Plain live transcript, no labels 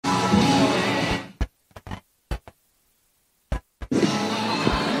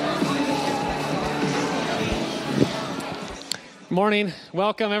Morning.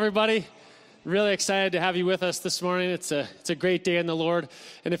 Welcome, everybody. Really excited to have you with us this morning. It's a great day in the Lord.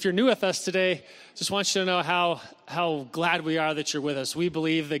 And if you're new with us today, just want you to know how glad we are that you're with us. We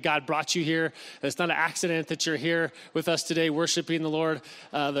believe that God brought you here. It's not an accident that you're here with us today worshiping the Lord,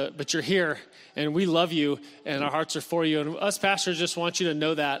 but you're here, and we love you, and our hearts are for you. And us pastors just want you to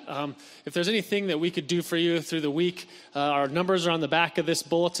know that. If there's anything that we could do for you through the week, our numbers are on the back of this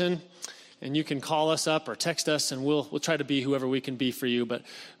bulletin. And you can call us up or text us, and we'll try to be whoever we can be for you. But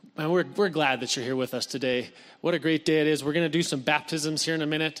man, we're glad that you're here with us today. What a great day it is. We're going to do some baptisms here in a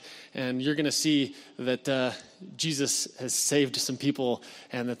minute, and you're going to see that Jesus has saved some people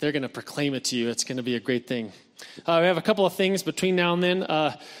and that they're going to proclaim it to you. It's going to be a great thing. We have a couple of things between now and then.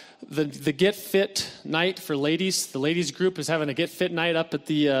 The Get Fit night for ladies. The ladies group is having a Get Fit night up at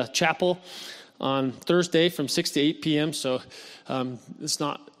the chapel on Thursday from 6 to 8 p.m. So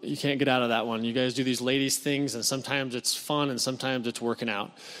you can't get out of that one. You guys do these ladies things, and sometimes it's fun, and sometimes it's working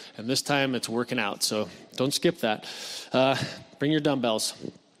out. And this time it's working out, so don't skip that. Bring your dumbbells.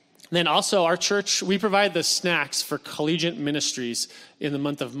 And then also our church, we provide the snacks for collegiate ministries in the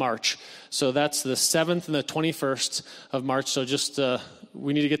month of March. So that's the 7th and the 21st of March. So just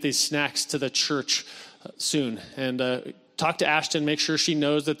we need to get these snacks to the church soon. And talk to Ashton, make sure she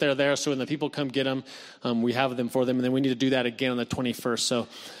knows that they're there, so when the people come get them, we have them for them, and then we need to do that again on the 21st. So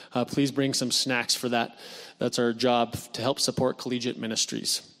please bring some snacks for that. That's our job, to help support collegiate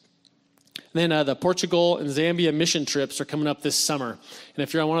ministries. And then the Portugal and Zambia mission trips are coming up this summer. And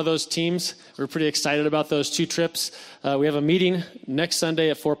if you're on one of those teams, we're pretty excited about those 2 trips. We have a meeting next Sunday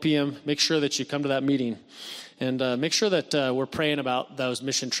at 4 p.m. Make sure that you come to that meeting. And make sure that we're praying about those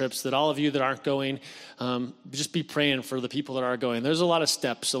mission trips, that all of you that aren't going, just be praying for the people that are going. There's a lot of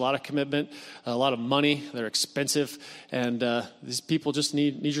steps, a lot of commitment, a lot of money. They're expensive, and these people just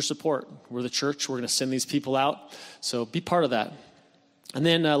need your support. We're the church. We're going to send these people out, so be part of that. And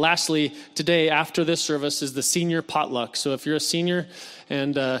then lastly, today after this service is the senior potluck. So if you're a senior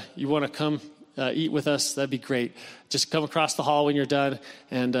and you want to come eat with us, that'd be great. Just come across the hall when you're done,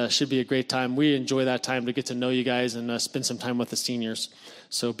 and should be a great time. We enjoy that time to get to know you guys and spend some time with the seniors.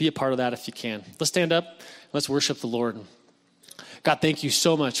 So be a part of that if you can. Let's stand up. Let's worship the Lord. God, thank you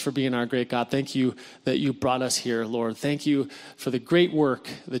so much for being our great God. Thank you that you brought us here, Lord. Thank you for the great work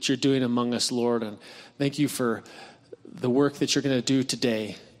that you're doing among us, Lord. And thank you for the work that you're going to do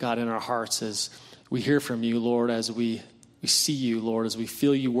today, God, in our hearts as we hear from you, Lord, as we see you, Lord, as we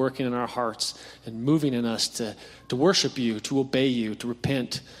feel you working in our hearts and moving in us to worship you, to obey you, to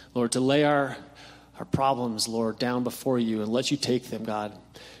repent, Lord, to lay our problems, Lord, down before you and let you take them, God.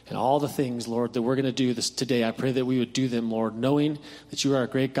 And all the things, Lord, that we're going to do this today, I pray that we would do them, Lord, knowing that you are a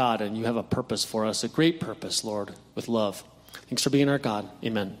great God and you have a purpose for us, a great purpose, Lord, with love. Thanks for being our God.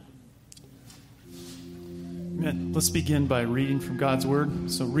 Amen. Amen. Let's begin by reading from God's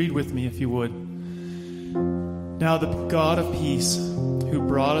word. So read with me if you would. Now the God of peace, who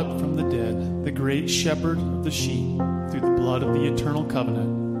brought up from the dead the great shepherd of the sheep through the blood of the eternal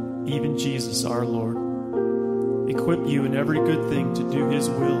covenant, even Jesus our Lord, equip you in every good thing to do his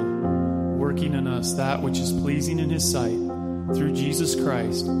will, working in us that which is pleasing in his sight, through Jesus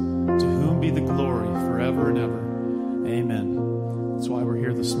Christ, to whom be the glory forever and ever. Amen. That's why we're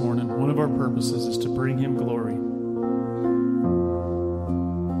here this morning. One of our purposes is to bring him glory.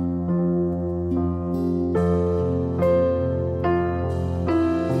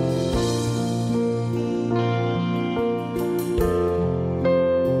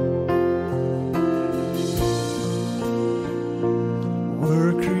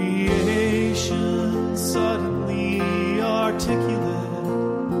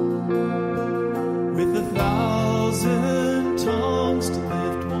 Tongues to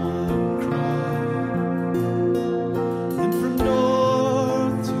lift one cry.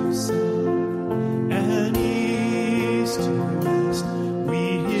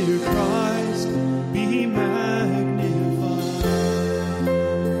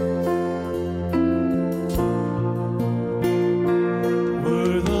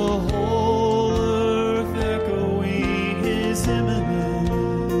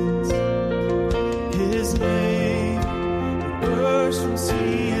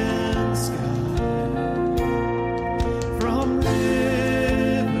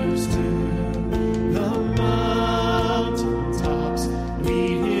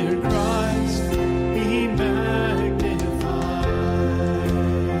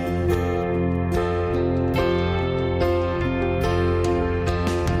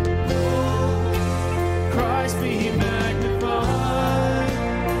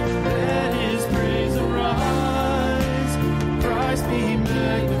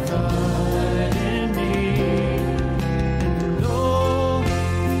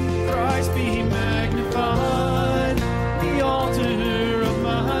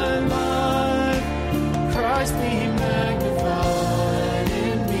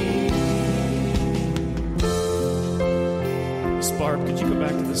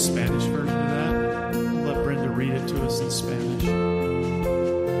 back to the Spanish version of that. We'll let Brenda read it to us in Spanish.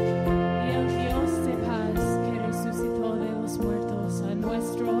 El Dios de paz que resucitó de los muertos a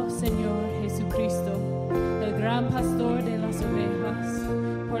nuestro Señor Jesucristo, el gran pastor de las ovejas,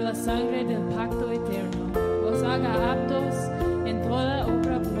 por la sangre del pacto eterno, os haga aptos en toda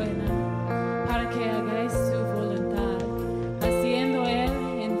obra buena, para que hagáis su voluntad, haciendo Él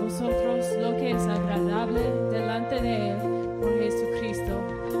en vosotros lo que es agradable delante de Él por Jesucristo,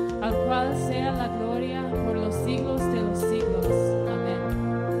 al cual sea la gloria por los siglos de los siglos. Amen.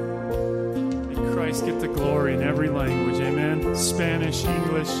 May Christ get the glory in every language. Amen. Spanish,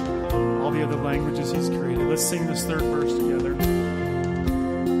 English, all the other languages He's created. Let's sing this third verse together.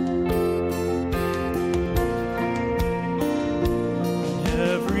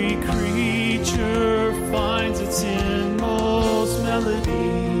 Every creature finds its inmost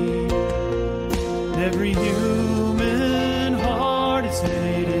melody. Every human heart is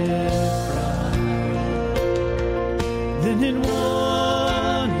made it cry. Then in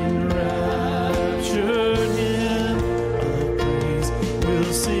one enraptured hymn of praise,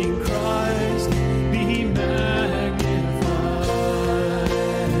 we'll sing Christ be magnified.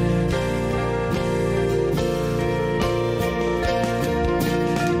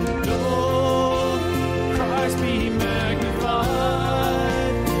 Oh, Christ be magnified.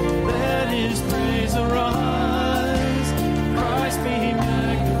 Let His praise arise. Christ be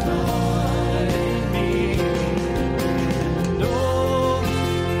magnified in me. Oh,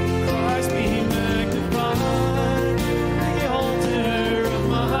 Christ be magnified. The altar of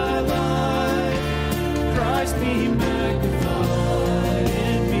my life. Christ be magnified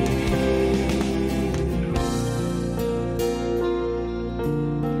in me.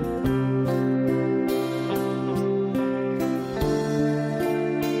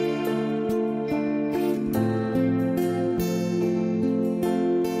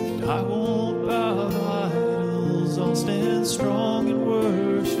 I won't bow to idols, I'll stand strong and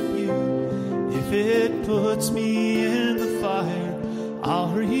worship you. If it puts me in the fire, I'll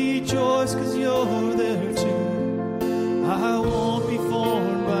rejoice 'cause you're there too. I won't be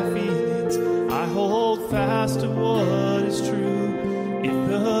formed by feelings, I hold fast to what is true. If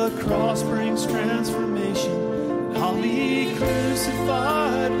the cross brings transformation, I'll be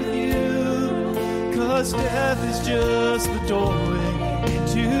crucified with you. 'Cause death is just the doorway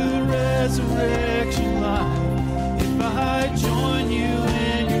into resurrection life. If I join you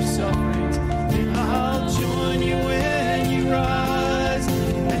in your sufferings, then I'll join you when you rise.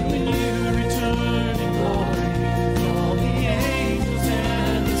 And when you return in glory with all the angels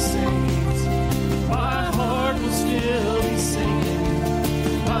and the saints, my heart will still be singing,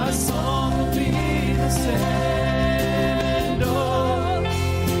 my song will be the same. Oh,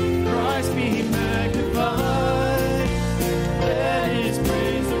 Christ be magnified. Let His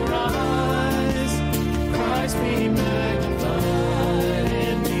praise arise. Christ be magnified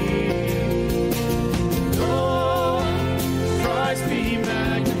in me. Oh, Christ be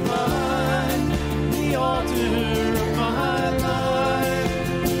magnified. The altar of my life.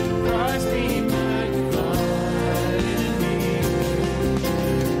 Christ be magnified in me.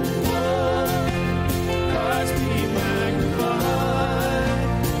 Oh, Christ be magnified.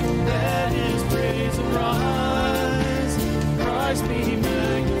 Let His praise arise. Christ be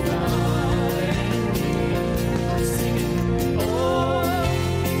magnified in me. Sing it. Oh,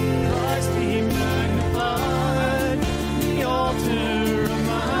 Christ be magnified. The altar of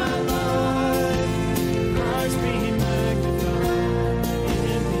my life. Christ be magnified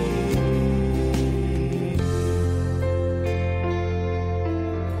in me.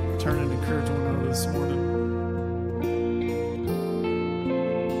 Turn and encourage one another this morning.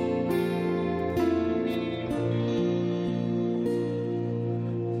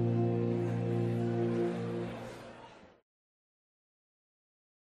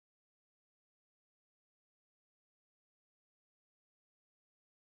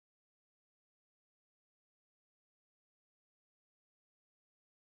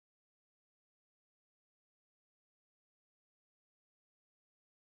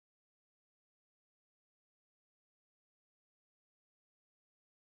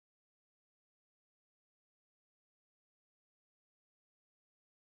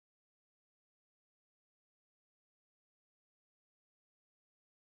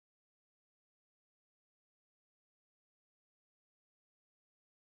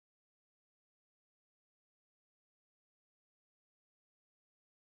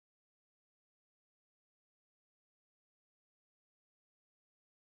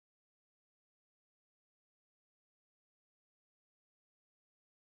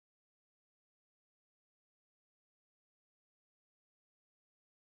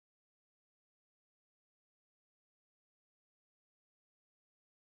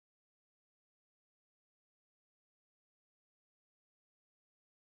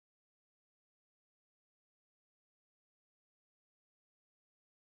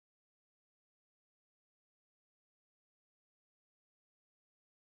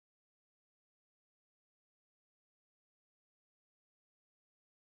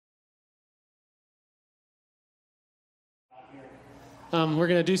 We're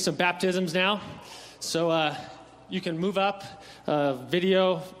going to do some baptisms now. So you can move up.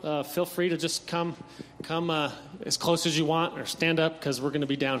 Video, feel free to just come as close as you want or stand up because we're going to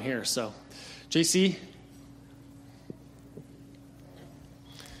be down here. So, JC.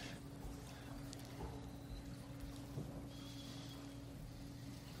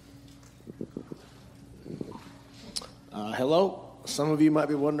 Hello. Some of you might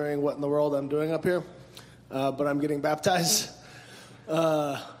be wondering what in the world I'm doing up here, but I'm getting baptized.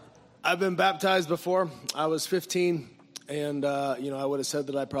 I've been baptized before. I was 15, and I would have said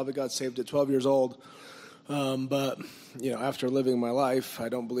that I probably got saved at 12 years old. But after living my life, I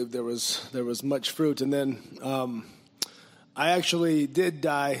don't believe there was much fruit. And then I actually did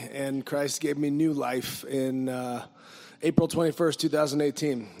die, and Christ gave me new life in April 21st,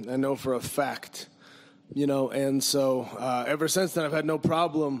 2018. I know for a fact. And so ever since then, I've had no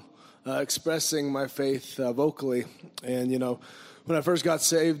problem expressing my faith vocally. And, when I first got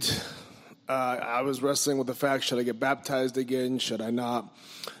saved, I was wrestling with the fact, should I get baptized again? Should I not?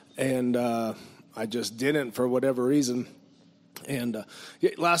 And I just didn't for whatever reason. And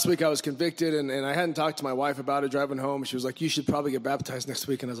last week I was convicted, and I hadn't talked to my wife about it driving home. She was like, you should probably get baptized next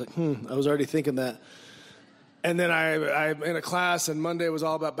week. And I was like, I was already thinking that. And then I'm in a class, and Monday was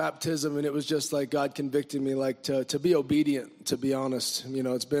all about baptism, and it was just like God convicted me, like to be obedient, to be honest.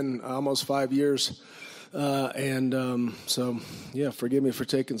 It's been almost 5 years, so forgive me for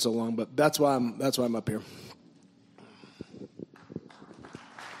taking so long, but that's why I'm up here.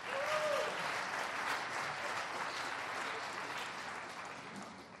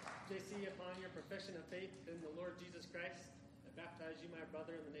 JC, upon your profession of faith in the Lord Jesus Christ, I baptize you, my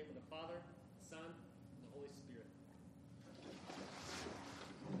brother, in the name of the Father, the Son, and the Holy Spirit.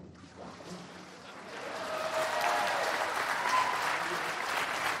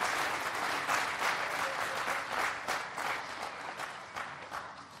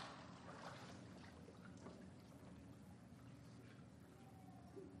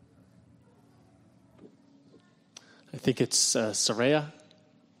 I think it's Saraya.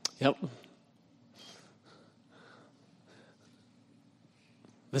 Yep.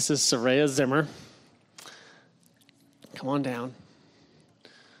 This is Saraya Zimmer. Come on down.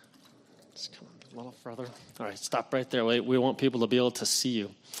 Just come a little further. All right, stop right there. We want people to be able to see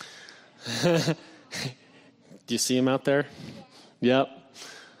you. Do you see him out there? Yep.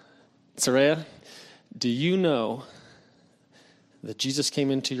 Saraya, do you know that Jesus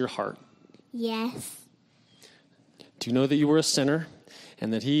came into your heart? Yes. Do you know that you were a sinner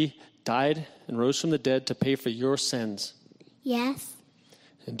and that he died and rose from the dead to pay for your sins? Yes.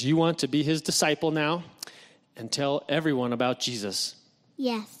 And do you want to be his disciple now and tell everyone about Jesus?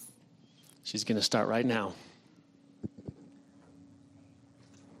 Yes. She's going to start right now.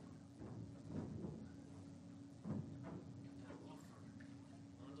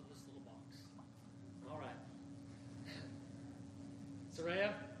 Onto this little box. All right.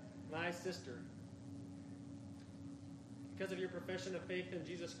 Saraya, my sister, because of your profession of faith in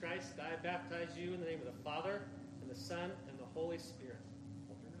Jesus Christ, I baptize you in the name of the Father, and the Son, and the Holy Spirit.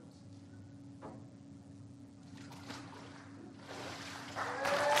 Hold your nose.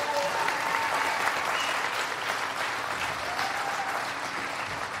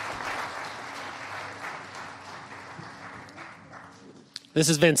 This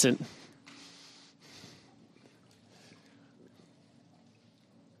is Vincent.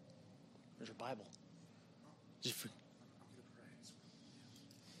 Where's your Bible? Did you forget?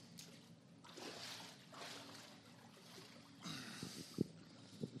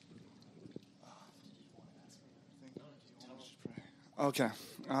 Okay.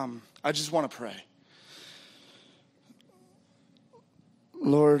 I just want to pray.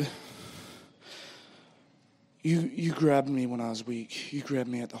 Lord, you grabbed me when I was weak. You grabbed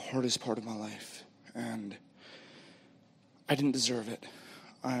me at the hardest part of my life, and I didn't deserve it.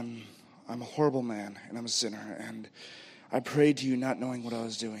 I'm a horrible man, and I'm a sinner, and I prayed to you not knowing what I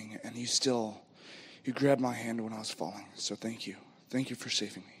was doing, and you grabbed my hand when I was falling. So thank you. Thank you for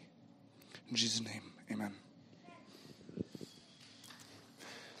saving me. In Jesus' name, amen.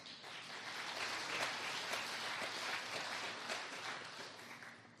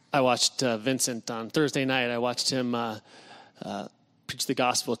 I watched Vincent on Thursday night. I watched him preach the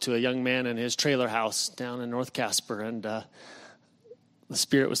gospel to a young man in his trailer house down in North Casper, and the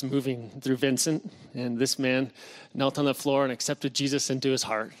Spirit was moving through Vincent, and this man knelt on the floor and accepted Jesus into his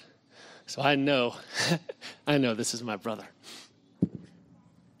heart. So I know this is my brother.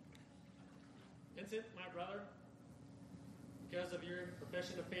 Vincent, my brother, because of your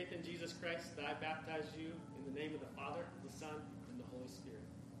profession of faith in Jesus Christ, I baptize you in the name of the Father, the Son, and the Holy Spirit.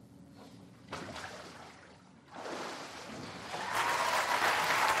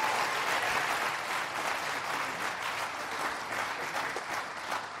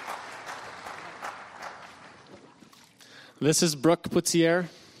 This is Brooke Poutier.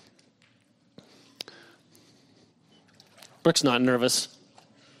 Brooke's not nervous.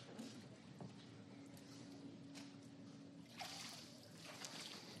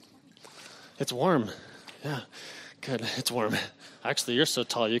 It's warm. Yeah, good. It's warm. Actually, you're so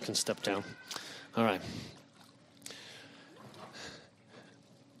tall you can step down. All right.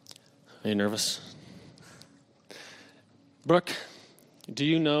 Are you nervous? Brooke, do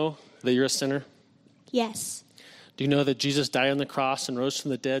you know that you're a sinner? Yes. Do you know that Jesus died on the cross and rose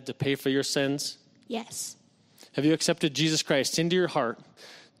from the dead to pay for your sins? Yes. Have you accepted Jesus Christ into your heart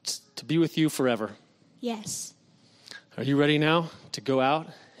to be with you forever? Yes. Are you ready now to go out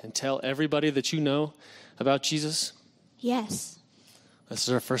and tell everybody that you know about Jesus? Yes. This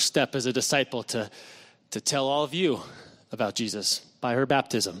is our first step as a disciple to tell all of you about Jesus by her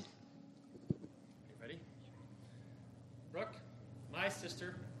baptism. Ready? Brooke, my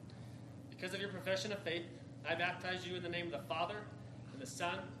sister, because of your profession of faith, I baptize you in the name of the Father, and the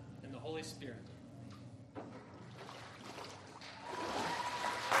Son, and the Holy Spirit.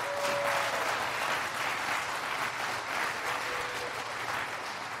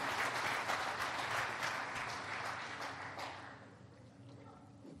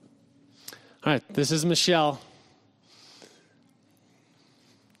 All right, this is Michelle.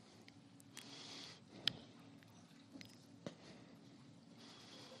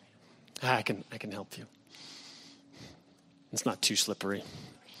 I can help you. It's not too slippery.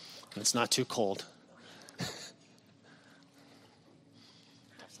 And it's not too cold. Have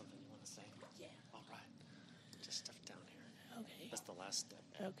something you want to say? Yeah. All right. Just step down here. Okay. That's the last step.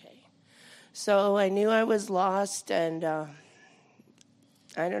 Okay. So I knew I was lost, and I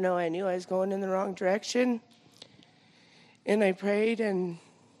don't know, I knew I was going in the wrong direction. And I prayed, and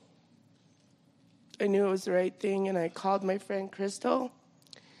I knew it was the right thing, and I called my friend Crystal,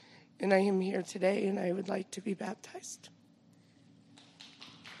 and I am here today, and I would like to be baptized.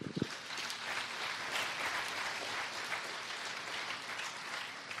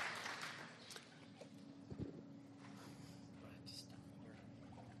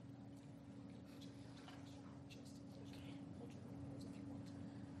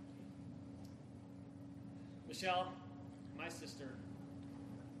 Michelle, my sister,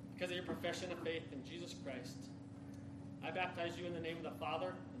 because of your profession of faith in Jesus Christ, I baptize you in the name of the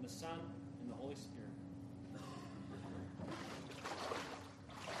Father, and the Son, and the Holy Spirit.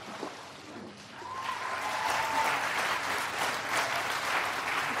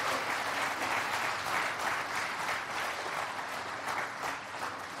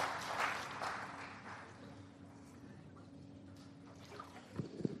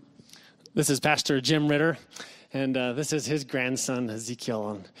 This is Pastor Jim Ritter, and this is his grandson, Ezekiel,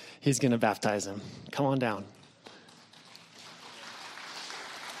 and he's going to baptize him. Come on down.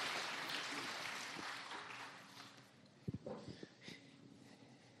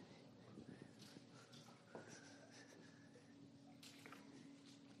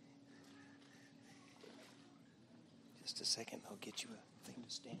 Just a second, I'll get you a thing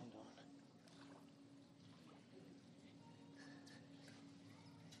to stand on.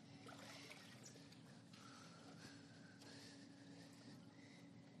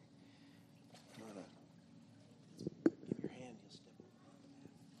 Give your hand, you'll step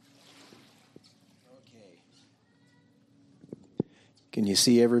okay. Can you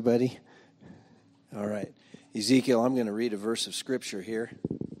see everybody? All right. Ezekiel, I'm going to read a verse of Scripture here.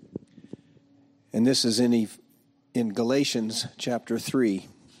 And this is in Galatians chapter 3.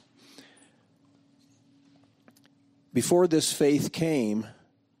 Before this faith came,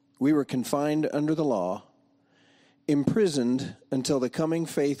 we were confined under the law, imprisoned until the coming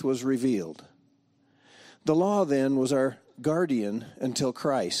faith was revealed. The law then was our guardian until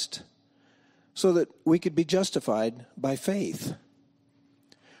Christ, so that we could be justified by faith.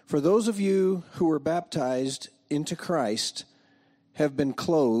 For those of you who were baptized into Christ have been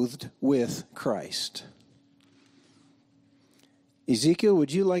clothed with Christ. Ezekiel,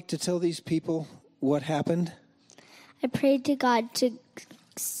 would you like to tell these people what happened? I prayed to God to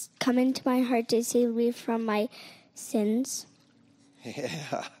come into my heart to save me from my sins.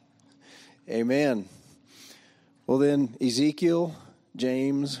 Yeah. Amen. Well then, Ezekiel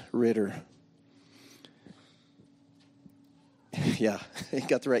James Ritter. Yeah, I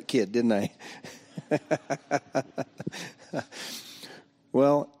got the right kid, didn't I?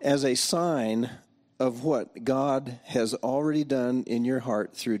 Well, as a sign of what God has already done in your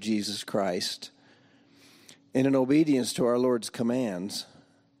heart through Jesus Christ, and in obedience to our Lord's commands,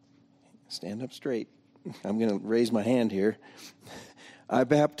 stand up straight. I'm going to raise my hand here. I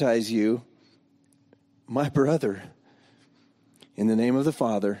baptize you, my brother, in the name of the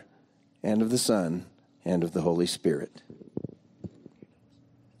Father, and of the Son, and of the Holy Spirit.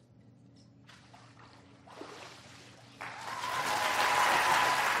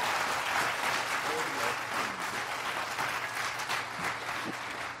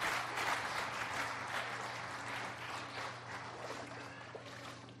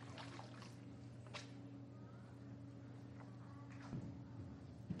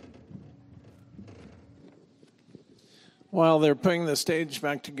 While they're putting the stage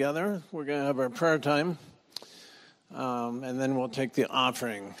back together, we're going to have our prayer time, and then we'll take the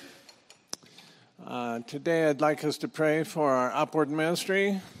offering. Today I'd like us to pray for our upward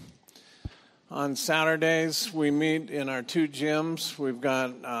ministry. On Saturdays, we meet in our 2 gyms. We've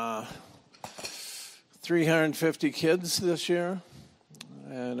got 350 kids this year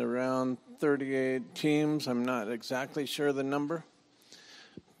and around 38 teams. I'm not exactly sure the number,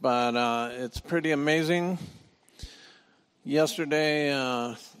 but it's pretty amazing. Yesterday,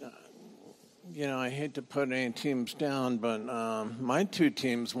 I hate to put any teams down, but my 2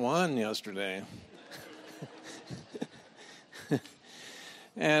 teams won yesterday.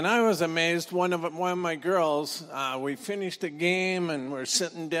 And I was amazed. One of my girls, we finished the game, and we're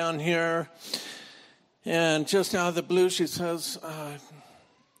sitting down here, and just out of the blue, she says,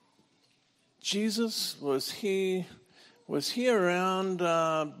 Jesus, was he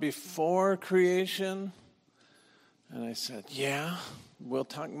around before creation? And I said, yeah, we'll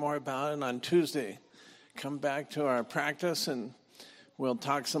talk more about it on Tuesday. Come back to our practice and we'll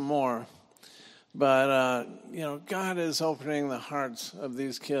talk some more. But, God is opening the hearts of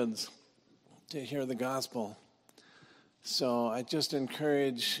these kids to hear the gospel. So I just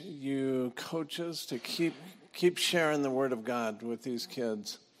encourage you coaches to keep sharing the word of God with these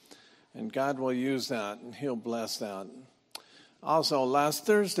kids. And God will use that and he'll bless that. Also, last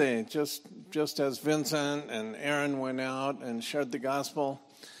Thursday, just as Vincent and Aaron went out and shared the gospel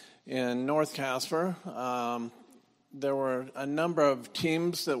in North Casper, there were a number of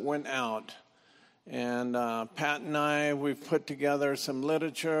teams that went out. And Pat and I, we've put together some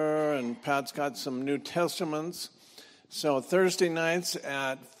literature, and Pat's got some New Testaments. So Thursday nights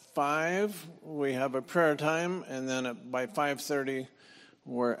at 5, we have a prayer time, and then by 5:30,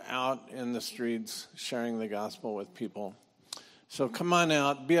 we're out in the streets sharing the gospel with people. So come on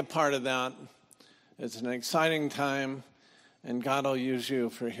out, be a part of that. It's an exciting time, and God will use you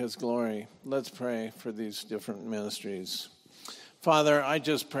for his glory. Let's pray for these different ministries. Father, I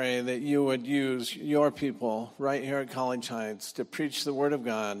just pray that you would use your people right here at College Heights to preach the word of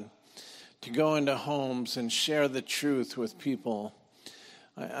God, to go into homes and share the truth with people.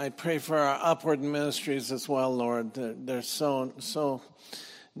 I pray for our upward ministries as well, Lord. There's so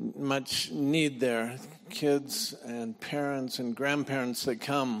much need there. Kids and parents and grandparents that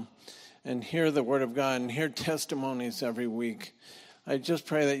come and hear the word of God and hear testimonies every week. I just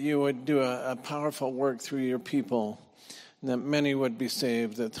pray that you would do a powerful work through your people, and that many would be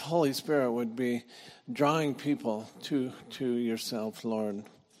saved, that the Holy Spirit would be drawing people to yourself, Lord.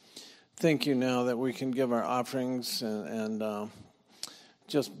 Thank you now that we can give our offerings and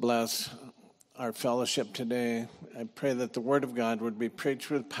just bless our fellowship today. I pray that the word of God would be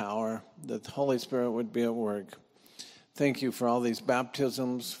preached with power, that the Holy Spirit would be at work. Thank you for all these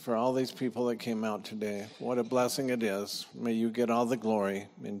baptisms, for all these people that came out today. What a blessing it is. May you get all the glory.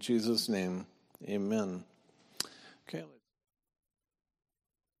 In Jesus' name, amen. Okay.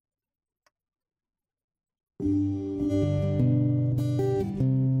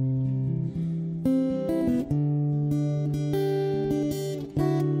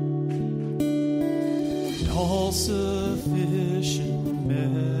 All-sufficient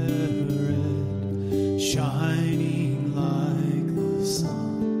merit, shining like the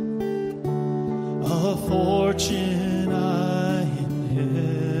sun, a fortune I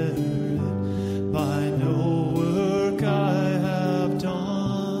inherit by no work I have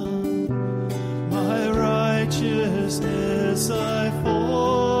done. My righteousness I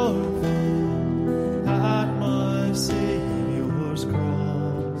forfeit at my Savior's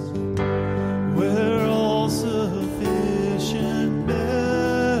cross, where sufficient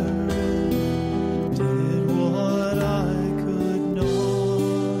merit did what I could not.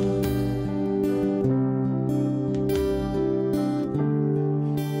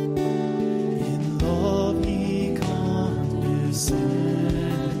 In love he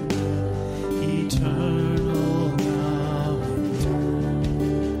condescended, eternal now and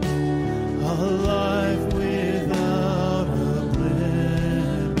then, a life without a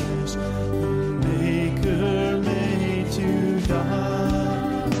blemish, the Maker to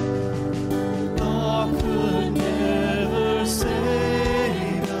die, nor could never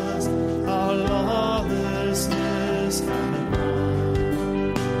save us, our lawlessness had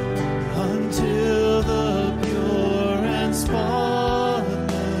won, until the pure and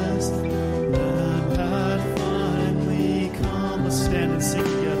spotless Lamb had finally come. Let's stand and sing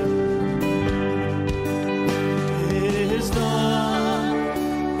together. It is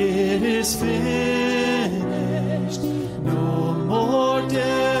done, it is finished. No more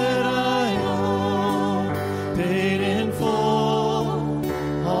debt I owe, paid in full,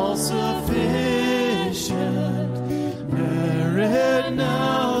 all sufficient.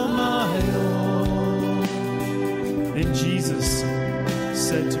 Jesus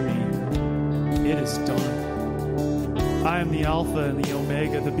said to me, "It is done. I am the Alpha and the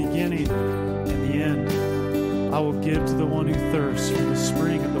Omega, the beginning and the end. I will give to the one who thirsts from the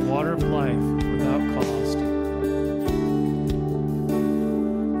spring of the water of life without cost."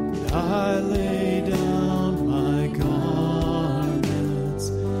 I lay down my garments,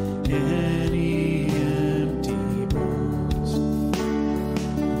 any empty boast,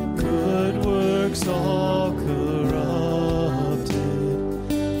 good works all corrupted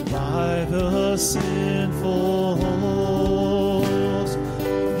by the sinful host,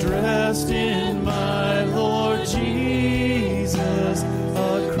 dressed in my Lord Jesus,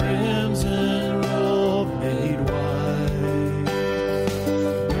 a crimson robe made white.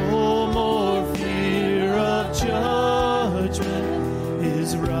 No more fear of judgment, His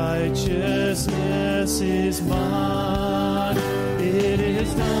righteousness is mine. It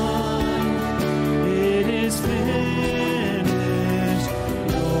is done, it is finished.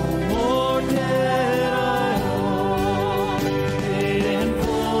 No more debt I owe, paid in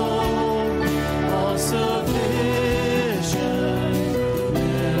full, all sufficient,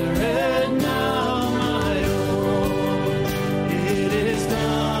 merit now my own. It is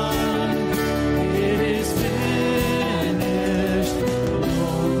done, it is finished. No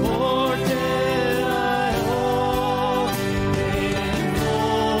more debt I owe, paid in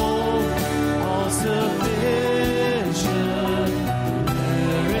full,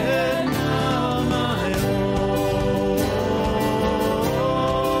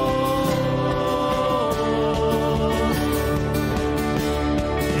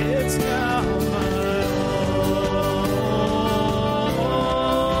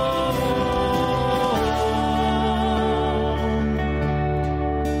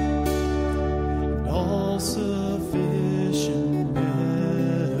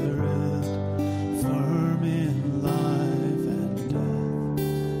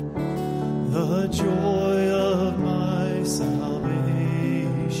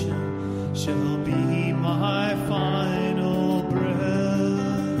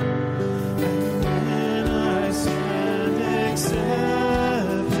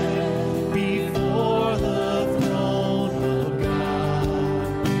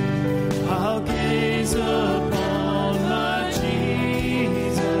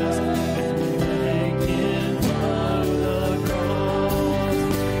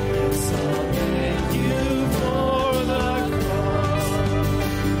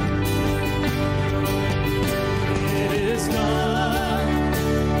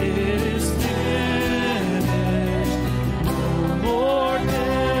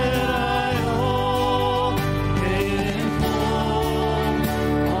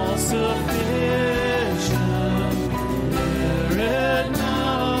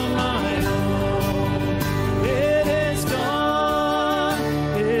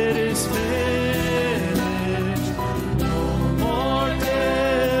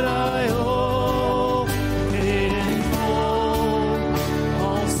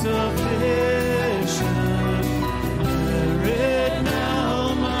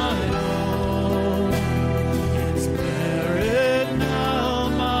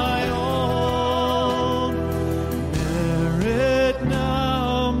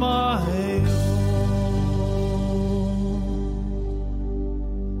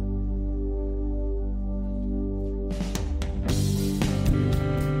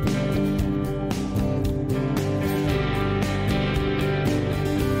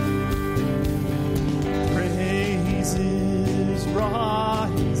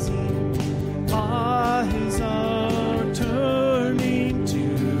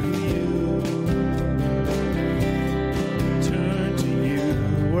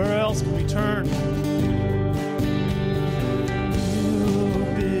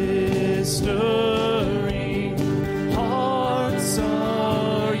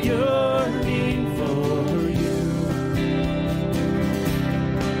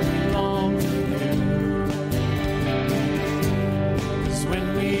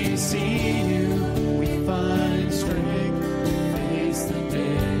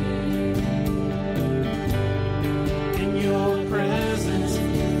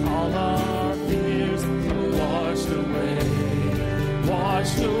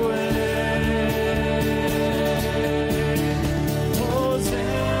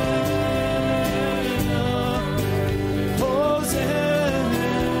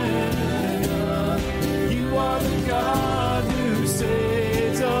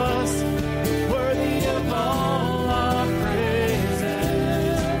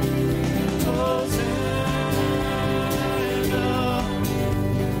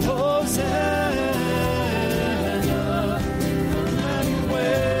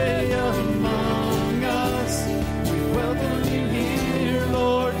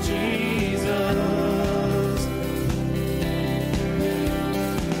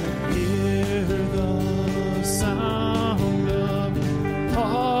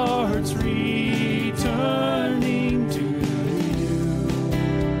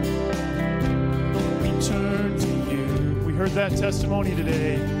 that testimony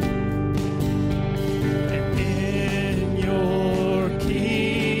today. And in your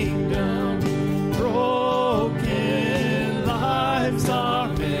kingdom, broken lives are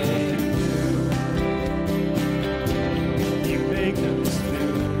made new. You make us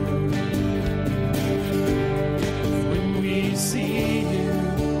new. When we see you,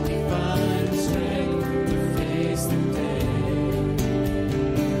 we find strength to face the day.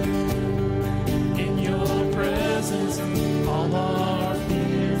 In your presence, all our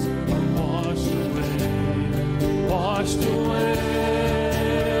fears are washed away. Washed away.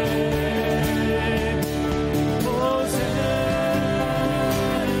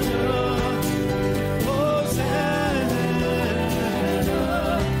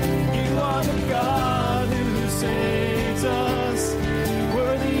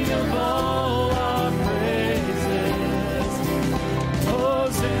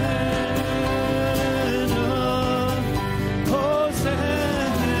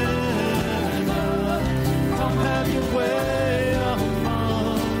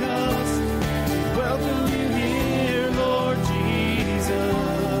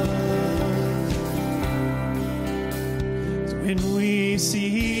 When we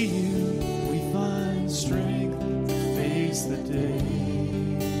see you, we find strength to face the day.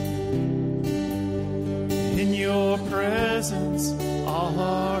 In your presence, all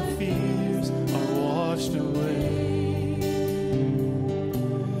our fears are washed away.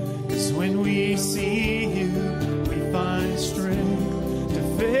 'Cause when we see you, we find strength to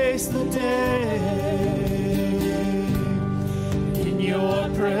face the day. In your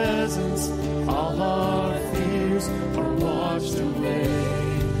presence, all our fears are washed away,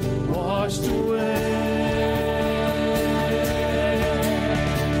 washed away.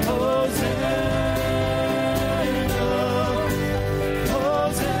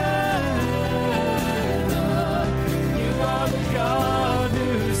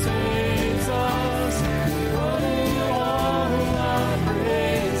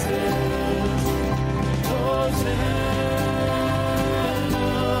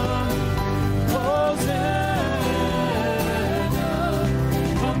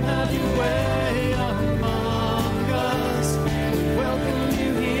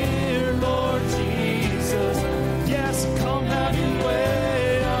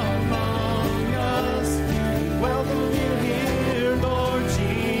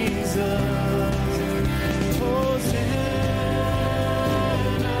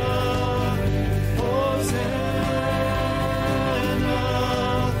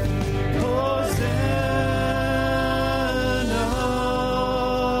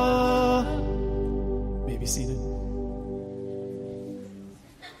 Be seated.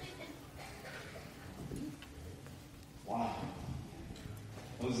 Wow.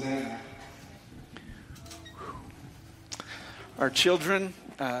 Hosanna. Our children,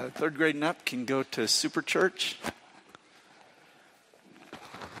 third grade and up, can go to Super Church.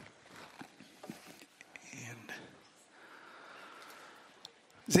 And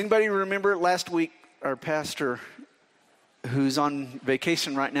does anybody remember last week our pastor, who's on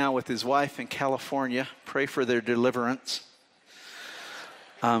vacation right now with his wife in California, pray for their deliverance.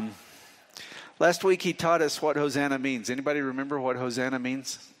 Last week he taught us what Hosanna means. Anybody remember what Hosanna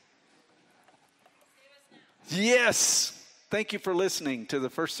means? Yes. Thank you for listening to the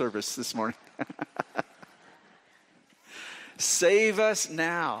first service this morning. Save us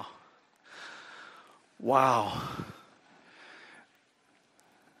now. Wow.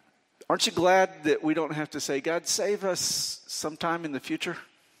 Aren't you glad that we don't have to say, God, save us sometime in the future?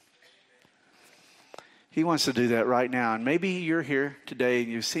 He wants to do that right now. And maybe you're here today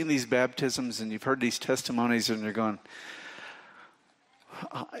and you've seen these baptisms and you've heard these testimonies and you're going,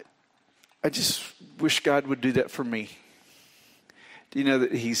 I just wish God would do that for me. Do you know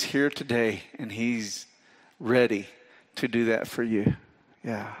that he's here today and he's ready to do that for you?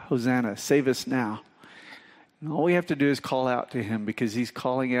 Yeah, Hosanna, save us now. And all we have to do is call out to him because he's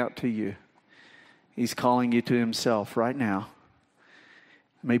calling out to you. He's calling you to himself right now.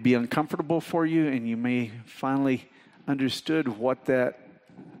 It may be uncomfortable for you and you may finally understood what that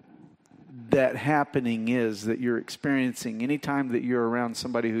happening is that you're experiencing anytime that you're around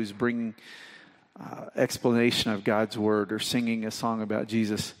somebody who's bringing explanation of God's word or singing a song about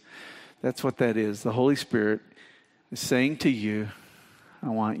Jesus. That's what that is. The Holy Spirit is saying to you, I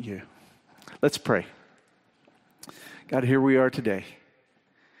want you. Let's pray. God, here we are today.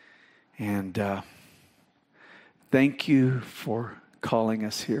 And thank you for calling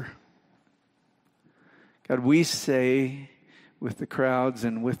us here. God, we say with the crowds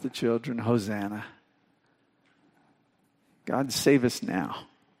and with the children, Hosanna. God, save us now.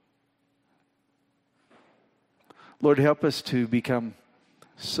 Lord, help us to become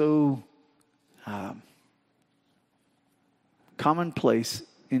so commonplace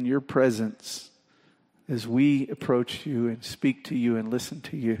in your presence as we approach you and speak to you and listen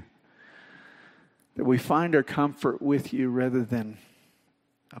to you. That we find our comfort with you rather than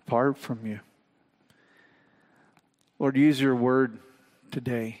apart from you. Lord, use your word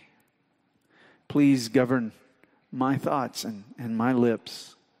today. Please govern my thoughts and my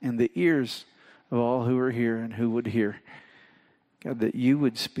lips and the ears of all who are here and who would hear. God, that you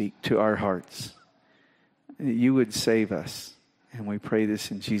would speak to our hearts. That you would save us. And we pray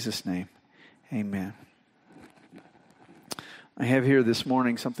this in Jesus' name. Amen. I have here this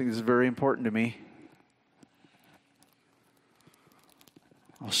morning something that's very important to me.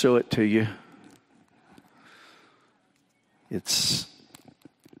 I'll show it to you. It's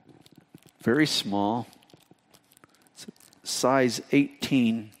very small. It's size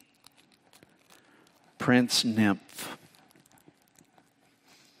 18 Prince nymph.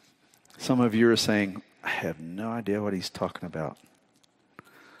 Some of you are saying, I have no idea what he's talking about.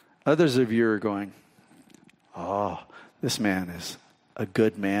 Others of you are going, oh, this man is a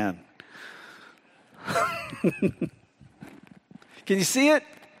good man. Can you see it?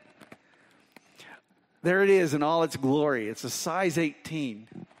 There it is in all its glory. It's a size 18.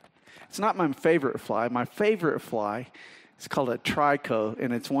 It's not my favorite fly. My favorite fly is called a trico,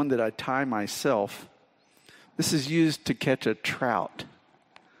 and it's one that I tie myself. This is used to catch a trout,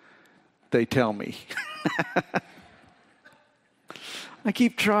 they tell me. I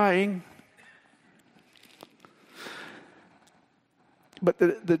keep trying. But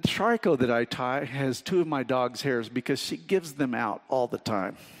the trico that I tie has two of my dog's hairs because she gives them out all the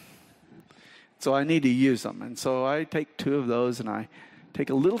time. So I need to use them. And so I take two of those and I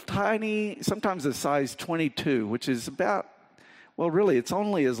take a little tiny, sometimes a size 22, which is about, well, really, it's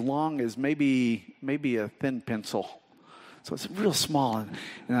only as long as maybe a thin pencil. So it's real small.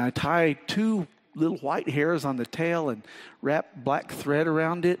 And I tie two little white hairs on the tail and wrap black thread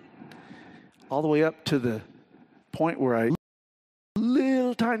around it all the way up to the point where I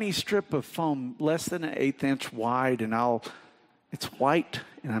little tiny strip of foam less than an 1/8 inch wide, and it's white,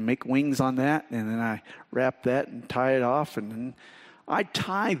 and I make wings on that, and then I wrap that and tie it off, and then I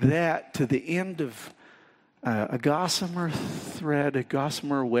tie that to the end of a gossamer thread, a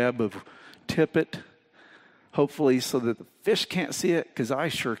gossamer web of tippet, hopefully so that the fish can't see it, because I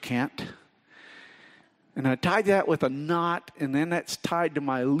sure can't. And I tie that with a knot, and then that's tied to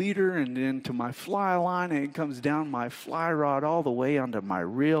my leader and then to my fly line, and it comes down my fly rod all the way onto my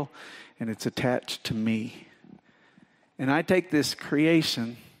reel, and it's attached to me. And I take this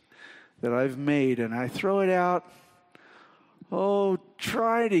creation that I've made, and I throw it out. Oh,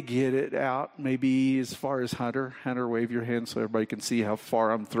 try to get it out, maybe as far as Hunter. Hunter, wave your hand so everybody can see how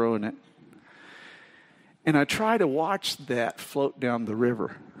far I'm throwing it. And I try to watch that float down the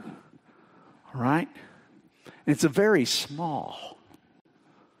river. All right? It's a very small.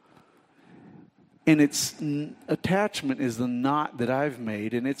 And its attachment is the knot that I've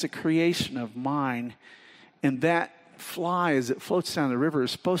made, and it's a creation of mine. And that fly, as it floats down the river,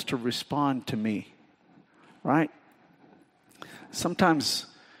 is supposed to respond to me. Right? Sometimes,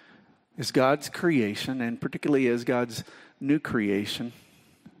 as God's creation, and particularly as God's new creation,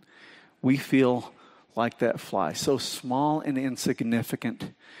 we feel like that fly, so small and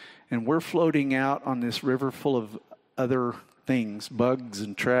insignificant. And we're floating out on this river full of other things, bugs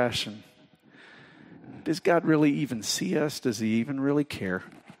and trash. And does God really even see us? Does he even really care?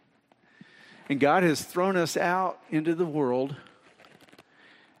 And God has thrown us out into the world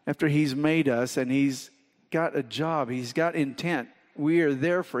after he's made us, and he's got a job. He's got intent. We are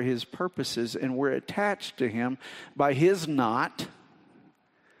there for his purposes, and we're attached to him by his knot.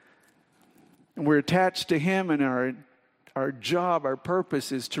 And we're attached to him, and our job, our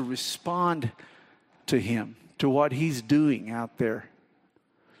purpose is to respond to him, to what he's doing out there.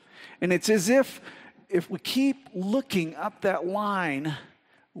 And it's as if we keep looking up that line,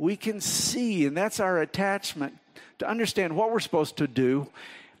 we can see, and that's our attachment, to understand what we're supposed to do.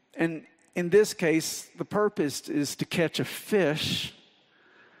 And in this case, the purpose is to catch a fish.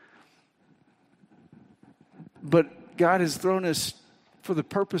 But God has thrown us for the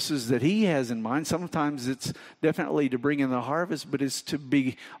purposes that he has in mind. Sometimes it's definitely to bring in the harvest, but it's to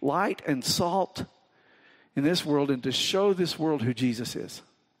be light and salt in this world and to show this world who Jesus is.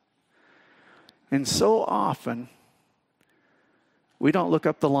 And so often, we don't look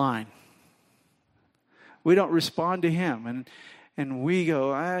up the line. We don't respond to him. And we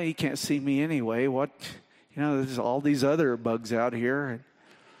go, he can't see me anyway. There's all these other bugs out here. And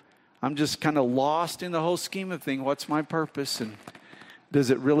I'm just kind of lost in the whole scheme of things. What's my purpose? And does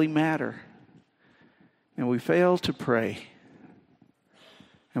it really matter? and we fail to pray,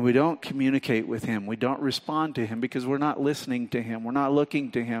 and we don't communicate with him, we don't respond to him because we're not listening to him, we're not looking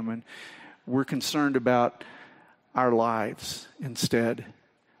to him, and we're concerned about our lives instead.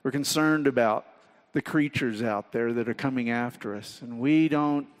 We're concerned about the creatures out there that are coming after us, and we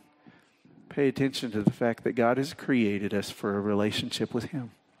don't pay attention to the fact that God has created us for a relationship with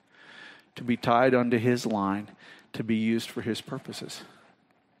him, to be tied onto his line, to be used for his purposes.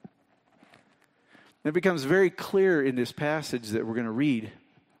 It becomes very clear in this passage that we're going to read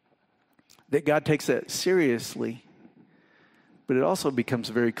that God takes that seriously, but it also becomes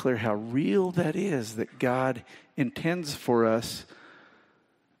very clear how real that is, that God intends for us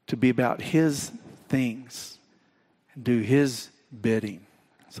to be about his things and do his bidding.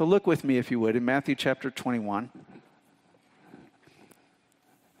 So look with me, if you would, in Matthew chapter 21.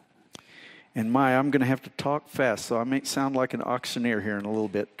 And I'm going to have to talk fast, so I may sound like an auctioneer here in a little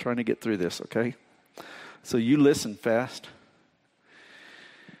bit, trying to get through this, okay? So you listen fast.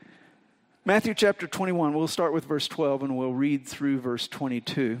 Matthew chapter 21, we'll start with verse 12 and we'll read through verse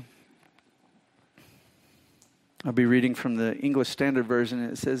 22. I'll be reading from the English Standard Version.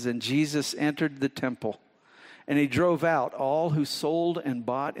 It says, "And Jesus entered the temple, and he drove out all who sold and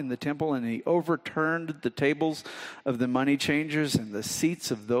bought in the temple, and he overturned the tables of the money changers and the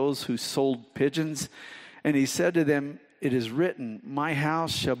seats of those who sold pigeons. And he said to them, 'It is written, my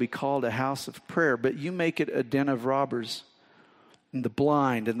house shall be called a house of prayer, but you make it a den of robbers.' And the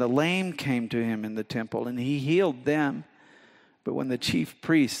blind and the lame came to him in the temple, and he healed them. But when the chief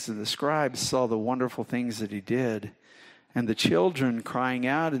priests and the scribes saw the wonderful things that he did, and the children crying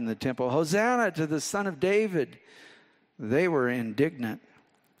out in the temple, 'Hosanna to the Son of David,' they were indignant.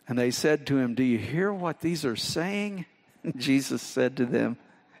 And they said to him, 'Do you hear what these are saying?' And Jesus said to them,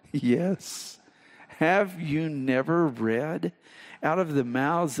 'Yes. Have you never read, out of the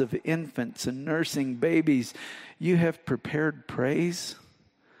mouths of infants and nursing babies, you have prepared praise?'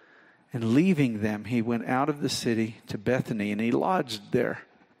 And leaving them, he went out of the city to Bethany, and he lodged there.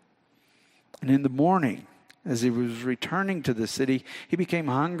 And in the morning, as he was returning to the city, he became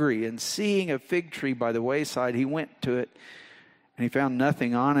hungry, and seeing a fig tree by the wayside, he went to it, and he found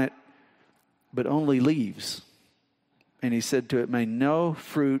nothing on it but only leaves. And he said to it, 'May no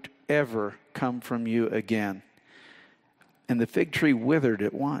fruit ever come from you again.' And the fig tree withered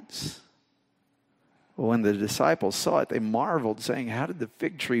at once. Well, when the disciples saw it, they marveled, saying, 'How did the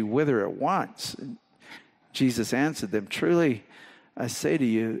fig tree wither at once?' And Jesus answered them, 'Truly, I say to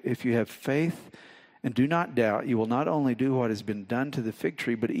you, if you have faith and do not doubt, you will not only do what has been done to the fig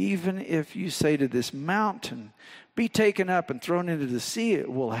tree, but even if you say to this mountain, be taken up and thrown into the sea,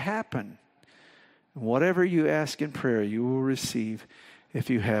 it will happen. And whatever you ask in prayer, you will receive if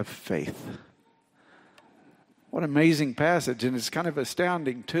you have faith.'" What an amazing passage, and it's kind of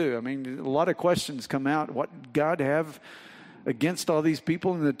astounding too. I mean, a lot of questions come out. What did God have against all these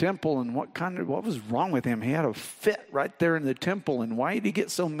people in the temple, and what was wrong with him? He had a fit right there in the temple, and why did he get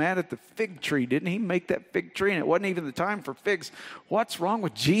so mad at the fig tree? Didn't he make that fig tree, and it wasn't even the time for figs? What's wrong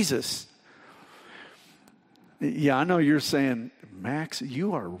with Jesus? Yeah, I know you're saying, "Max,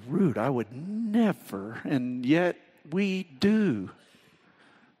 you are rude. I would never," and yet we do.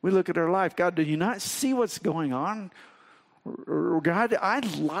 We look at our life. "God, do you not see what's going on?" Or "God, I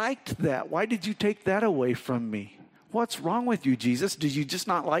liked that. Why did you take that away from me? What's wrong with you, Jesus? Did you just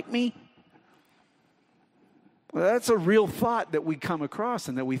not like me?" Well, that's a real thought that we come across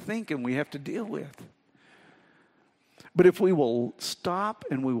and that we think and we have to deal with. But if we will stop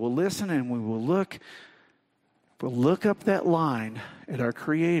and we will listen and we will look up that line at our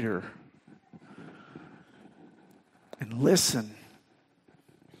Creator and listen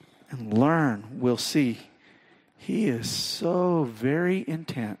and learn, we'll see He is so very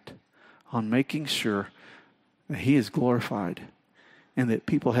intent on making sure that He is glorified and that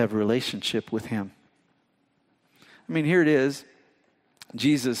people have a relationship with Him. I mean, here it is.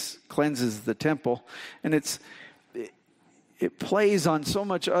 Jesus cleanses the temple, and it plays on so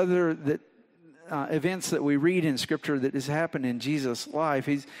much other events that we read in Scripture that has happened in Jesus' life.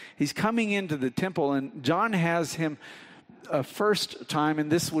 He's coming into the temple, and John has him a first time,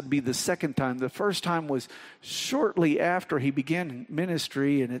 and this would be the second time. The first time was shortly after he began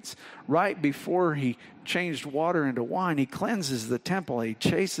ministry, and it's right before he changed water into wine. He cleanses the temple. He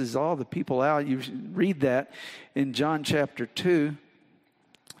chases all the people out. You read that in John chapter 2.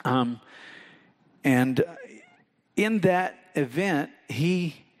 And in that event,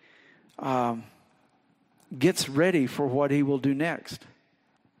 he gets ready for what he will do next.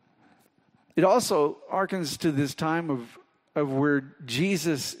 It also harkens to this time of where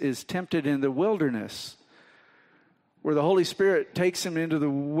Jesus is tempted in the wilderness, where the Holy Spirit takes him into the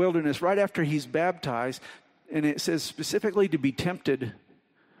wilderness right after he's baptized. And it says specifically to be tempted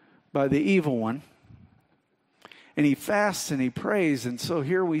by the evil one. And he fasts and he prays. And so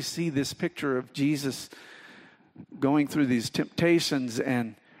here we see this picture of Jesus going through these temptations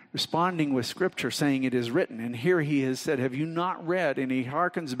and responding with Scripture, saying it is written. And here he has said, have you not read? And he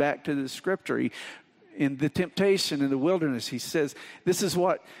hearkens back to the Scripture. In the temptation in the wilderness, he says, this is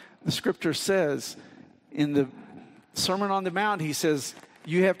what the Scripture says. In the Sermon on the Mount, he says,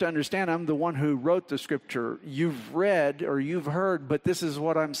 you have to understand, I'm the one who wrote the Scripture. You've read or you've heard, but this is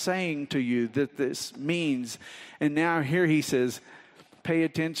what I'm saying to you that this means. And now here he says, pay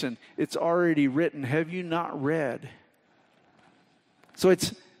attention. It's already written. Have you not read? So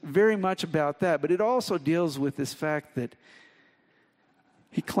it's very much about that, but it also deals with this fact that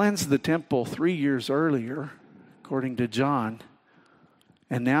he cleansed the temple 3 years earlier, according to John,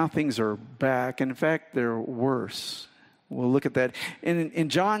 and now things are back. In fact, they're worse. We'll look at that. And in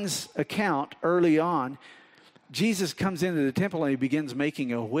John's account, early on, Jesus comes into the temple and he begins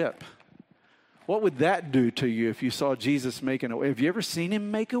making a whip. What would that do to you if you saw Jesus making a whip? Have you ever seen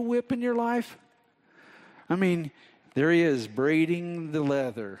him make a whip in your life? I mean, there he is, braiding the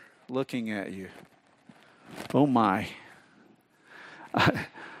leather, looking at you. Oh my.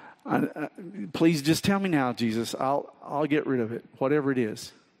 Please just tell me now, Jesus. I'll get rid of it, whatever it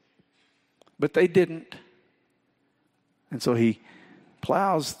is. But they didn't. And so he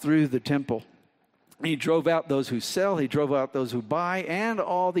plows through the temple. He drove out those who sell. He drove out those who buy and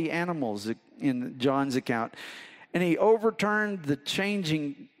all the animals in John's account. And he overturned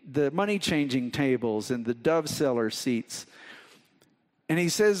the money-changing tables and the dove seller seats. And he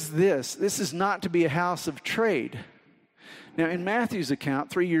says this is not to be a house of trade. Now, in Matthew's account,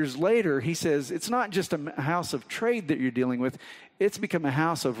 3 years later, he says it's not just a house of trade that you're dealing with. It's become a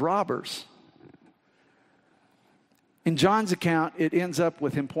house of robbers. In John's account, it ends up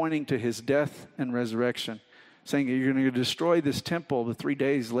with him pointing to his death and resurrection, saying you're going to destroy this temple, but 3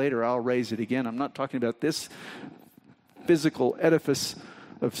 days later I'll raise it again. I'm not talking about this physical edifice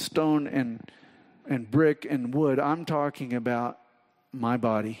of stone and brick and wood. I'm talking about my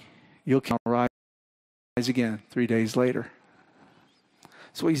body. You'll rise again 3 days later.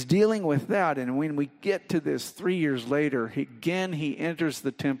 So he's dealing with that, and when we get to this 3 years later, he enters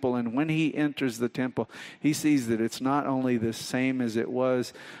the temple, and when he enters the temple, he sees that it's not only the same as it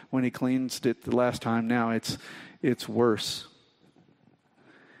was when he cleansed it the last time. Now it's worse.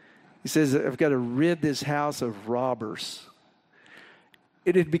 He says, I've got to rid this house of robbers.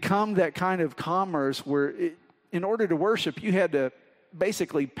 It had become that kind of commerce where in order to worship, you had to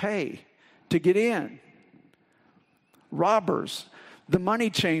basically pay to get in. Robbers. The money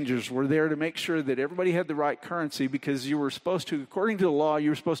changers were there to make sure that everybody had the right currency, because you were supposed to, according to the law, you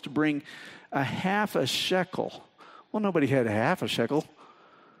were supposed to bring a half a shekel. Well, nobody had a half a shekel.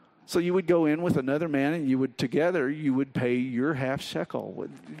 So you would go in with another man and you would pay your half shekel.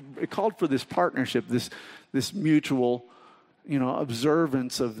 It called for this partnership, this mutual,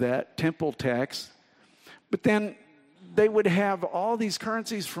 observance of that temple tax. But then they would have all these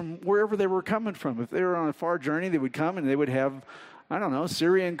currencies from wherever they were coming from. If they were on a far journey, they would come and they would have,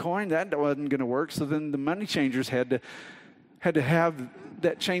 Syrian coin. That wasn't going to work. So then the money changers had to have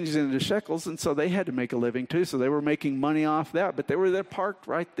that changed into shekels, and so they had to make a living too. So they were making money off that, but they were there parked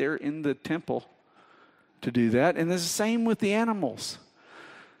right there in the temple to do that. And it's the same with the animals.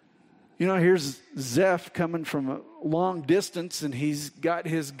 Here's Zeph coming from a long distance, and he's got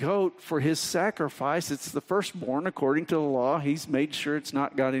his goat for his sacrifice. It's the firstborn according to the law. He's made sure it's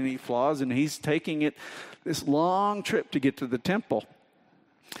not got any flaws, and he's taking it this long trip to get to the temple.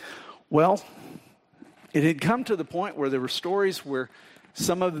 Well, it had come to the point where there were stories where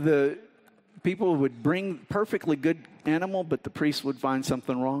some of the people would bring perfectly good animal, but the priest would find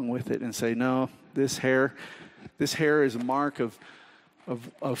something wrong with it and say, no, this hair is a mark of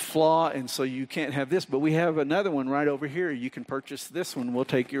flaw, and so you can't have this. But we have another one right over here. You can purchase this one. We'll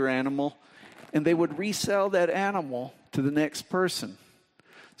take your animal. And they would resell that animal to the next person.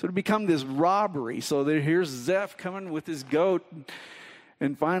 So it become this robbery. So here's Zeph coming with his goat,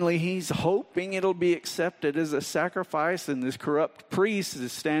 and finally he's hoping it'll be accepted as a sacrifice, and this corrupt priest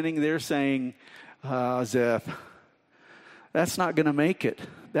is standing there saying, Zeph, that's not going to make it.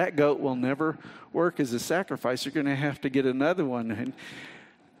 That goat will never work as a sacrifice. You're going to have to get another one. And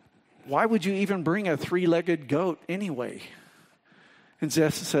why would you even bring a 3-legged goat anyway? And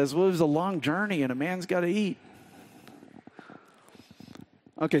Zeph says, well, it was a long journey and a man's got to eat.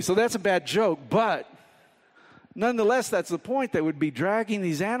 Okay, so that's a bad joke, but nonetheless, that's the point. They would be dragging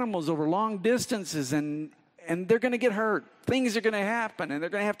these animals over long distances, and and they're going to get hurt. Things are going to happen, and they're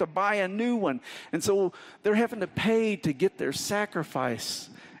going to have to buy a new one. And so they're having to pay to get their sacrifice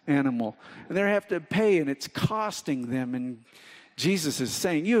animal. And they're having to pay, and it's costing them. And Jesus is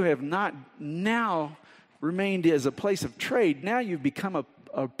saying, you have not now remained as a place of trade. Now you've become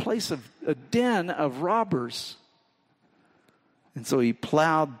a place of a den of robbers. And so he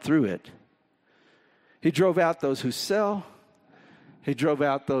plowed through it. He drove out those who sell. He drove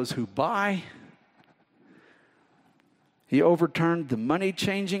out those who buy. He overturned the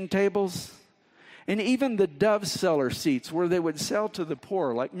money-changing tables. And even the dove seller seats where they would sell to the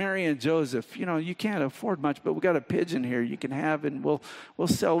poor, like Mary and Joseph. You know, you can't afford much, but we got a pigeon here you can have, and we'll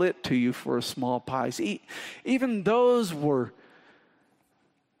sell it to you for a small price. Even those were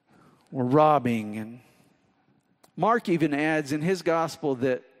robbing. And Mark even adds in his gospel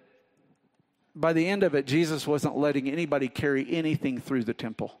that by the end of it, Jesus wasn't letting anybody carry anything through the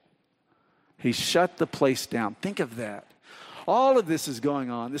temple. He shut the place down. Think of that. All of this is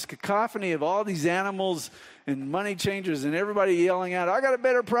going on. This cacophony of all these animals and money changers and everybody yelling out, I got a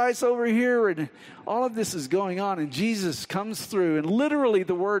better price over here. And all of this is going on. And Jesus comes through. And literally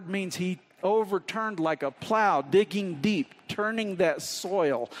the word means he overturned like a plow, digging deep, turning that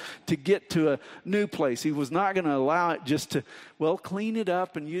soil to get to a new place. He was not going to allow it just to, clean it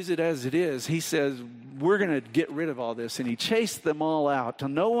up and use it as it is. He says, we're going to get rid of all this. And he chased them all out. Till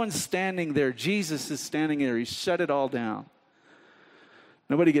no one's standing there. Jesus is standing there. He shut it all down.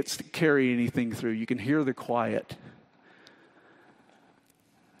 Nobody gets to carry anything through. You can hear the quiet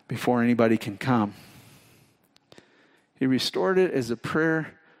before anybody can come. He restored it as a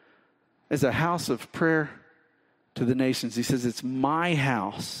prayer, as a house of prayer to the nations. He says, it's my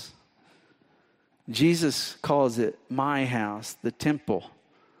house. Jesus calls it my house, the temple,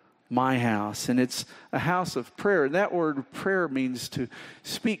 my house. And it's a house of prayer. And that word prayer means to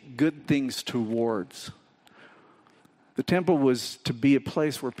speak good things towards. The temple was to be a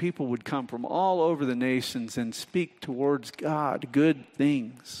place where people would come from all over the nations and speak towards God good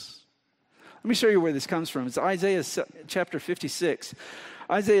things. Let me show you where this comes from. It's Isaiah chapter 56.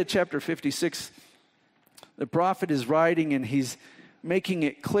 Isaiah chapter 56, the prophet is writing and he's making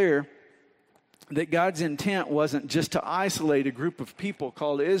it clear that God's intent wasn't just to isolate a group of people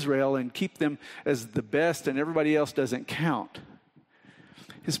called Israel and keep them as the best and everybody else doesn't count.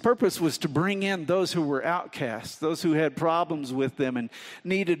 His purpose was to bring in those who were outcasts, those who had problems with them and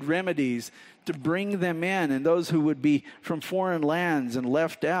needed remedies, to bring them in, and those who would be from foreign lands and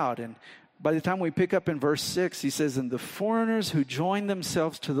left out. And by the time we pick up in verse 6, he says, and the foreigners who join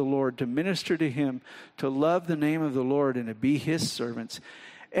themselves to the Lord to minister to him, to love the name of the Lord and to be his servants,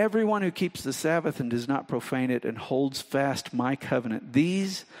 everyone who keeps the Sabbath and does not profane it and holds fast my covenant,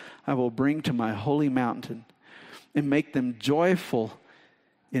 these I will bring to my holy mountain and make them joyful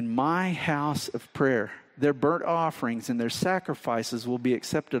in my house of prayer. Their burnt offerings and their sacrifices will be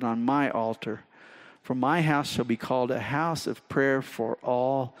accepted on my altar. For my house shall be called a house of prayer for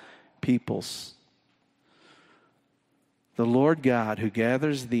all peoples. The Lord God, who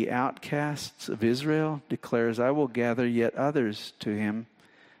gathers the outcasts of Israel, declares, I will gather yet others to him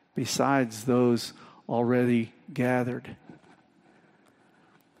besides those already gathered.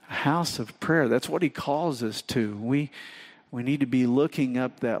 A house of prayer. That's what he calls us to. We need to be looking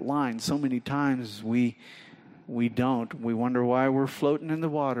up that line. So many times we don't. We wonder why we're floating in the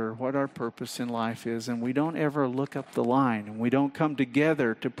water, what our purpose in life is, and we don't ever look up the line. And we don't come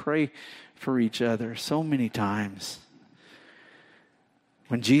together to pray for each other so many times.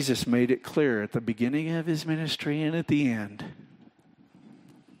 When Jesus made it clear at the beginning of his ministry and at the end,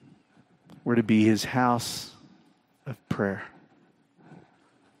 we're to be his house of prayer.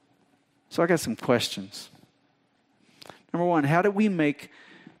 So I got some questions. Number one, how do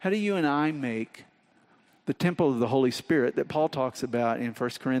you and I make the temple of the Holy Spirit that Paul talks about in 1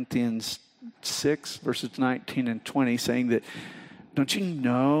 Corinthians 6, verses 19 and 20, saying that, don't you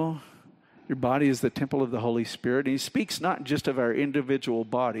know your body is the temple of the Holy Spirit? And he speaks not just of our individual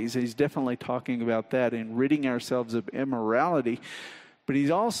bodies. He's definitely talking about that and ridding ourselves of immorality. But he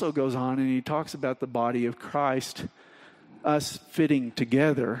also goes on and he talks about the body of Christ, us fitting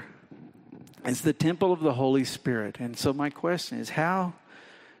together. It's the temple of the Holy Spirit. And so my question is, how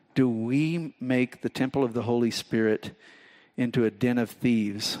do we make the temple of the Holy Spirit into a den of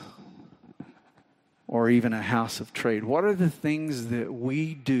thieves or even a house of trade? What are the things that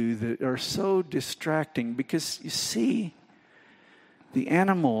we do that are so distracting? Because you see, the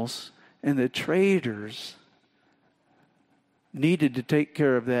animals and the traders needed to take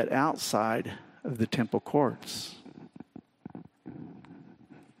care of that outside of the temple courts.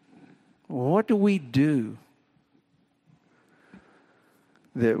 What do we do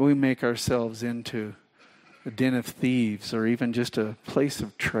that we make ourselves into a den of thieves or even just a place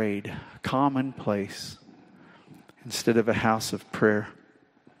of trade, a common place, instead of a house of prayer?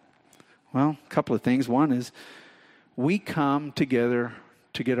 Well, a couple of things. One is we come together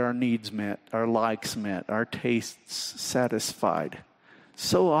to get our needs met, our likes met, our tastes satisfied.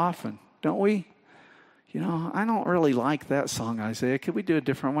 So often, don't we? You know, I don't really like that song, Isaiah. Could we do a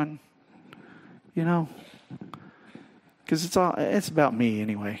different one? You know, because it's about me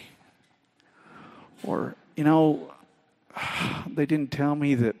anyway. Or, you know, they didn't tell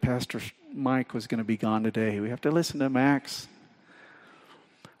me that Pastor Mike was going to be gone today. We have to listen to Max.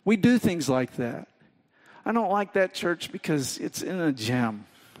 We do things like that. I don't like that church because it's in a gym.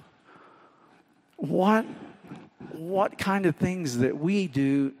 What kind of things that we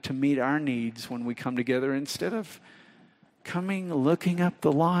do to meet our needs when we come together instead of coming, looking up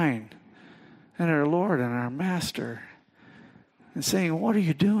the line at our Lord and our Master and saying, what are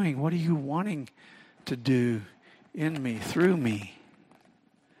you doing? What are you wanting to do in me, through me?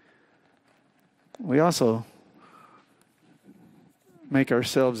 We also make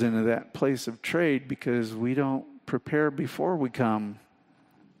ourselves into that place of trade because we don't prepare before we come.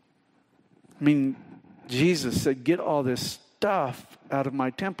 I mean, Jesus said, get all this stuff out of my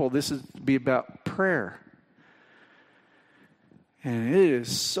temple. This is to be about prayer. And it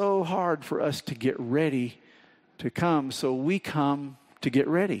is so hard for us to get ready to come, so we come to get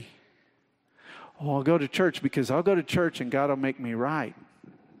ready. Oh, I'll go to church because I'll go to church and God will make me right.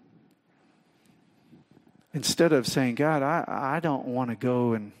 Instead of saying, God, I don't want to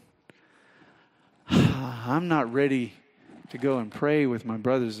go and I'm not ready to go and pray with my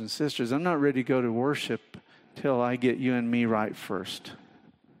brothers and sisters. I'm not ready to go to worship till I get you and me right first.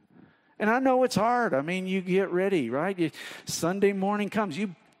 And I know it's hard. I mean, you get ready, right? Sunday morning comes.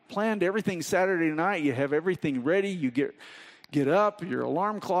 You planned everything Saturday night. You have everything ready. You get up. Your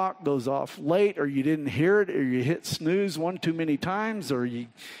alarm clock goes off late, or you didn't hear it, or you hit snooze one too many times, or you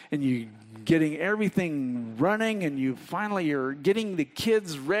getting everything running, and you're getting the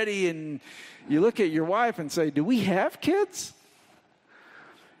kids ready, and you look at your wife and say, do we have kids?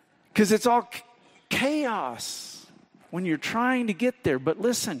 Because it's all chaos when you're trying to get there. But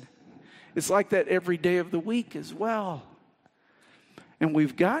listen, it's like that every day of the week as well. And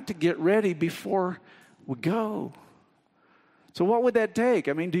we've got to get ready before we go. So what would that take?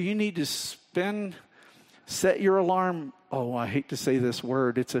 I mean, do you need to set your alarm, oh, I hate to say this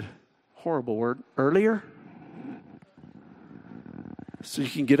word, it's a horrible word, earlier? So you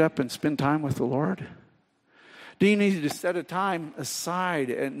can get up and spend time with the Lord? Do you need to set a time aside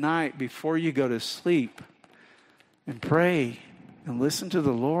at night before you go to sleep and pray and listen to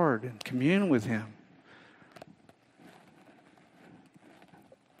the Lord and commune with Him?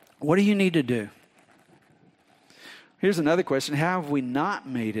 What do you need to do? Here's another question. How have we not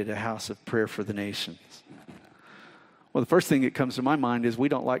made it a house of prayer for the nations? Well, the first thing that comes to my mind is we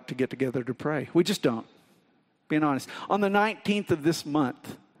don't like to get together to pray. We just don't. Being honest. On the 19th of this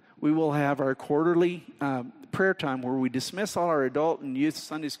month, we will have our quarterly prayer time where we dismiss all our adult and youth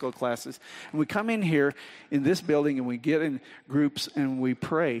Sunday school classes. And we come in here in this building and we get in groups and we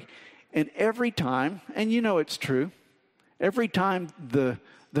pray. And every time, and you know it's true, every time the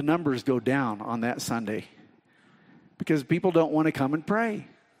numbers go down on that Sunday because people don't want to come and pray.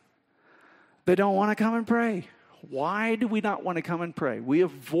 They don't want to come and pray. Why do we not want to come and pray? We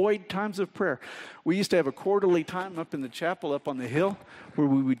avoid times of prayer. We used to have a quarterly time up in the chapel up on the hill where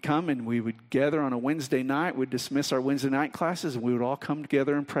we would come and we would gather on a Wednesday night. We'd dismiss our Wednesday night classes and we would all come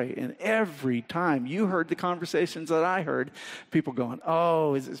together and pray. And every time you heard the conversations that I heard, people going,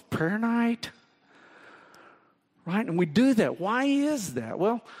 oh, is this prayer night? Right? And we do that. Why is that?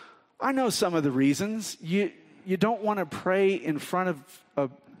 Well, I know some of the reasons. You don't want to pray in front of a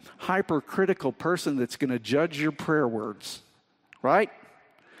hypercritical person that's going to judge your prayer words, right?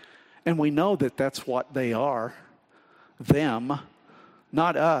 And we know that that's what they are, them,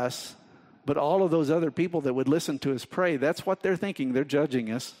 not us, but all of those other people that would listen to us pray. That's what they're thinking. They're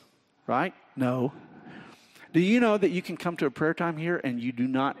judging us, right? No. Do you know that you can come to a prayer time here and you do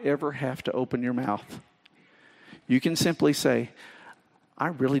not ever have to open your mouth? You can simply say, I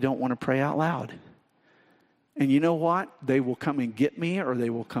really don't want to pray out loud. And you know what? They will come and get me, or they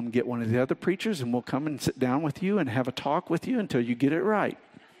will come get one of the other preachers, and we'll come and sit down with you and have a talk with you until you get it right.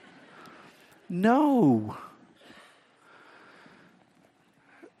 No.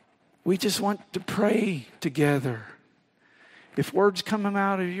 We just want to pray together. If words come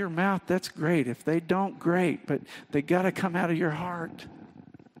out of your mouth, that's great. If they don't, great. But they got to come out of your heart.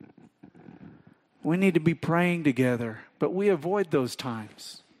 We need to be praying together, but we avoid those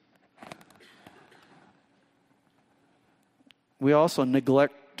times. We also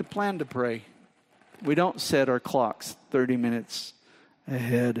neglect to plan to pray. We don't set our clocks 30 minutes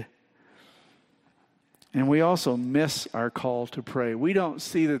ahead. And we also miss our call to pray. We don't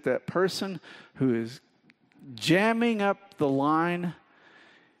see that person who is jamming up the line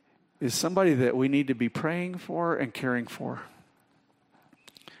is somebody that we need to be praying for and caring for.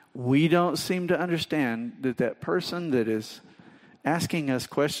 We don't seem to understand that person that is asking us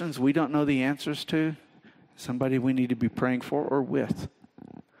questions we don't know the answers to, somebody we need to be praying for or with.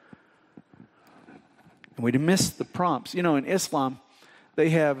 And we miss the prompts. You know, in Islam,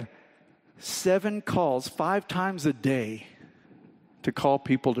 they have 7 calls 5 times a day to call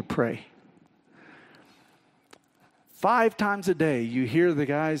people to pray. 5 times a day, you hear the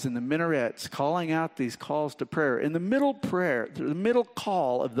guys in the minarets calling out these calls to prayer. In the middle prayer, the middle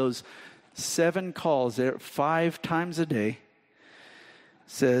call of those 7 calls there 5 times a day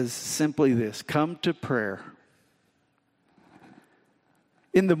says simply this: come to prayer.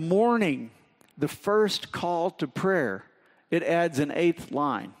 In the morning, the first call to prayer, it adds an 8th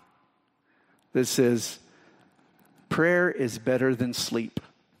line that says, prayer is better than sleep.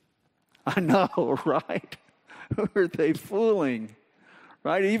 I know, right? Who are they fooling?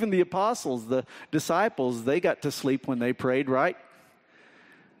 Right? Even the apostles, the disciples, they got to sleep when they prayed, right?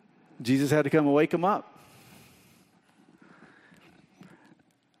 Jesus had to come and wake them up.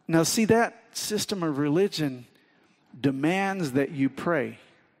 Now, see, that system of religion demands that you pray.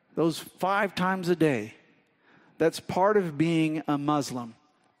 Those 5 times a day. That's part of being a Muslim.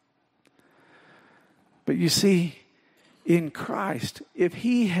 But you see, in Christ, if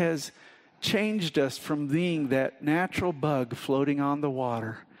He has changed us from being that natural bug floating on the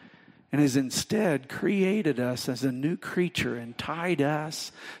water and has instead created us as a new creature and tied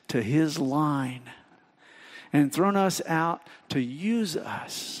us to His line and thrown us out to use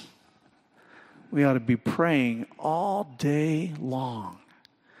us, we ought to be praying all day long.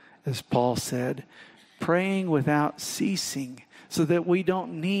 As Paul said, praying without ceasing, so that we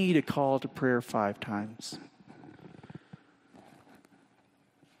don't need a call to prayer 5 times.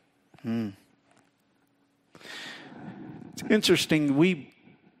 It's interesting, we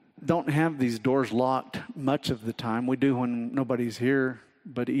don't have these doors locked much of the time. We do when nobody's here,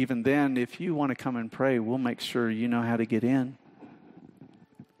 but even then, if you want to come and pray, we'll make sure you know how to get in.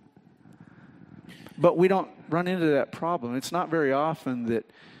 But we don't run into that problem. It's not very often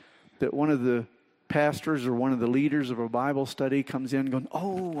that one of the pastors or one of the leaders of a Bible study comes in going,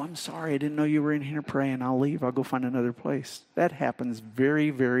 oh, I'm sorry, I didn't know you were in here praying. I'll leave. I'll go find another place. That happens very,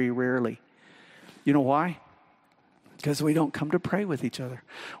 very rarely. You know why? Because we don't come to pray with each other.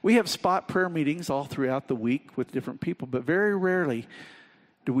 We have spot prayer meetings all throughout the week with different people, but very rarely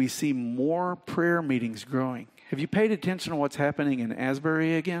do we see more prayer meetings growing. Have you paid attention to what's happening in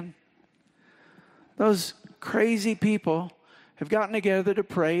Asbury again? Those crazy people have gotten together to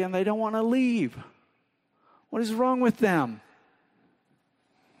pray and they don't want to leave. What is wrong with them?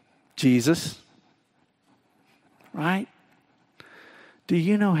 Jesus, right? Do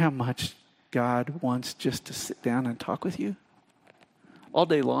you know how much God wants just to sit down and talk with you all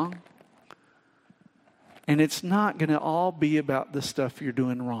day long? And it's not going to all be about the stuff you're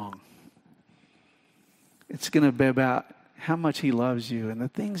doing wrong. It's going to be about how much He loves you and the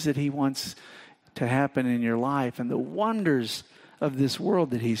things that He wants to happen in your life and the wonders of this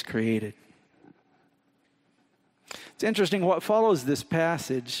world that He's created. It's interesting what follows this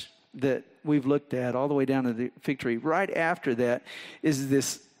passage that we've looked at all the way down to the fig tree. Right after that is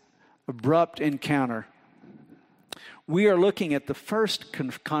this abrupt encounter. We are looking at the first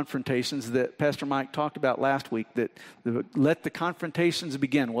confrontations that Pastor Mike talked about last week, that let the confrontations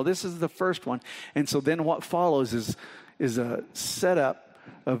begin. Well, this is the first one. And so then what follows is a setup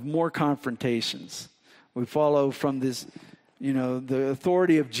of more confrontations. We follow from this, the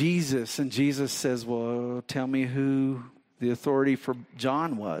authority of Jesus. And Jesus says, well, tell me who the authority for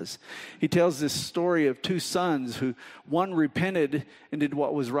John was. He tells this story of 2 sons who one repented and did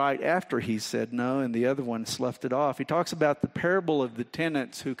what was right after he said no, and the other one sloughed it off. He talks about the parable of the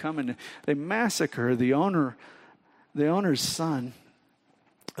tenants who come and they massacre the owner's son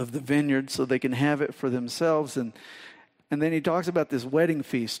of the vineyard so they can have it for themselves. And then he talks about this wedding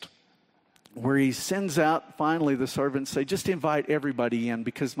feast where he sends out finally the servants, say, just invite everybody in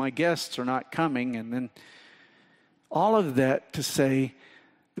because my guests are not coming. And then all of that to say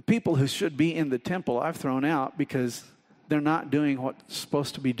the people who should be in the temple I've thrown out because they're not doing what's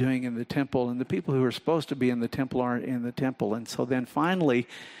supposed to be doing in the temple. And the people who are supposed to be in the temple aren't in the temple. And so then finally,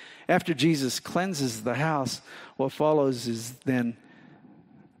 after Jesus cleanses the house, what follows is then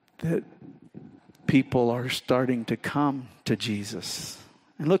that people are starting to come to Jesus.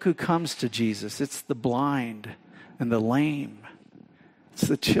 And look who comes to Jesus. It's the blind and the lame. It's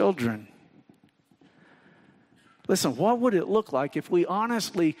the children. Listen, what would it look like if we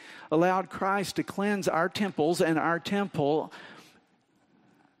honestly allowed Christ to cleanse our temples and our temple,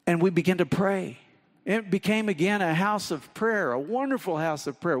 and we begin to pray? It became again a house of prayer, a wonderful house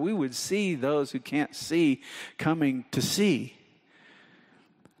of prayer. We would see those who can't see coming to see.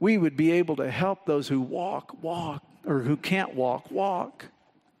 We would be able to help those who walk, or who can't walk.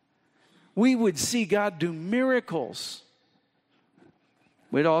 We would see God do miracles.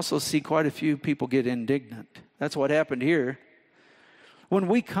 We'd also see quite a few people get indignant. That's what happened here. When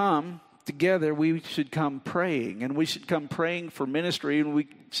we come together, we should come praying, and we should come praying for ministry, and we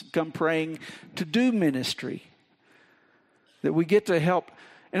should come praying to do ministry. That we get to help,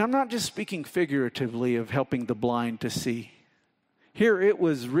 and I'm not just speaking figuratively of helping the blind to see. Here it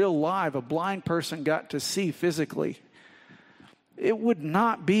was real live. A blind person got to see physically. It would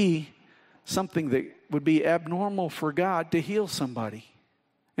not be something that would be abnormal for God to heal somebody.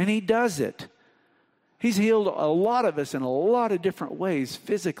 And He does it. He's healed a lot of us in a lot of different ways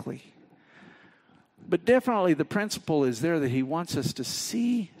physically. But definitely the principle is there that He wants us to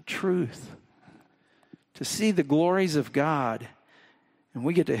see truth, to see the glories of God. And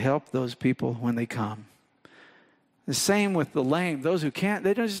we get to help those people when they come. The same with the lame. Those who can't,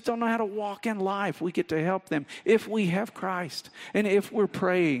 they just don't know how to walk in life. We get to help them if we have Christ and if we're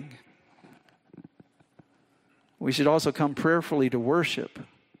praying. We should also come prayerfully to worship.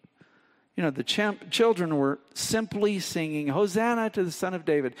 You know, the children were simply singing, Hosanna to the Son of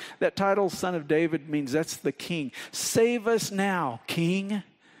David. That title, Son of David, means that's the King. Save us now, King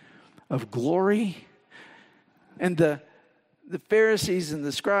of glory. And the Pharisees and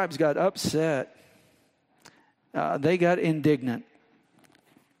the scribes got upset. They got indignant.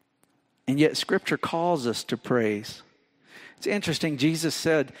 And yet Scripture calls us to praise. It's interesting, Jesus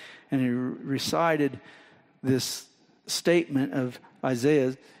said, and He recited this statement of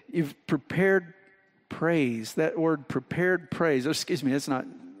Isaiah, you've prepared praise. That word prepared praise, excuse me, that's not,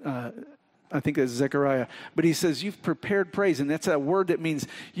 I think that's Zechariah. But He says you've prepared praise, and that's a word that means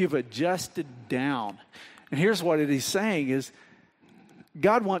you've adjusted down. And here's what He's saying is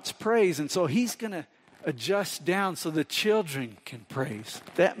God wants praise, and so He's going to adjust down so the children can praise.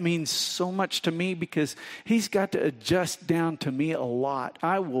 That means so much to me because He's got to adjust down to me a lot.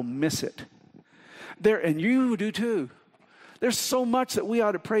 I will miss it. And you do too. There's so much that we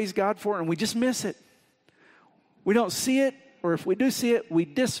ought to praise God for, and we just miss it. We don't see it, or if we do see it, we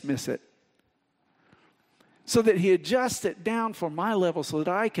dismiss it. So that He adjusts it down for my level so that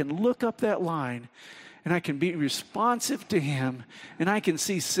I can look up that line and I can be responsive to Him, and I can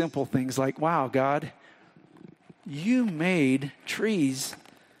see simple things like, wow, God, You made trees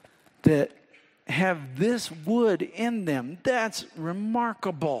that have this wood in them. That's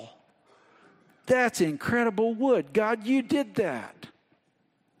remarkable. That's incredible wood. God, You did that.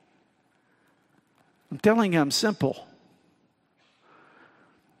 I'm telling you, I'm simple.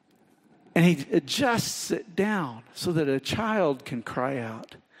 And He adjusts it down so that a child can cry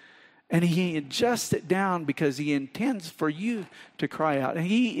out. And He adjusts it down because He intends for you to cry out. And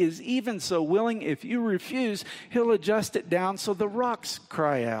He is even so willing, if you refuse, He'll adjust it down so the rocks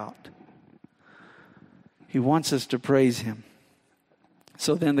cry out. He wants us to praise Him.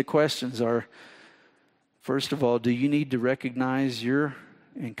 So then the questions are, first of all, do you need to recognize your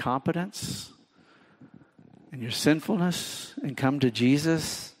incompetence and your sinfulness and come to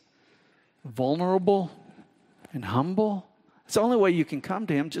Jesus vulnerable and humble? It's the only way you can come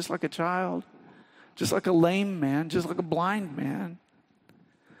to Him, just like a child, just like a lame man, just like a blind man.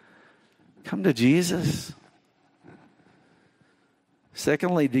 Come to Jesus.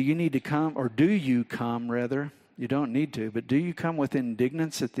 Secondly, do you come, you don't need to, but do you come with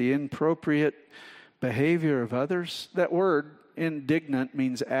indignance at the inappropriate behavior of others? That word, indignant,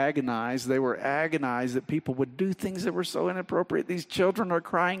 means agonized. They were agonized that people would do things that were so inappropriate. These children are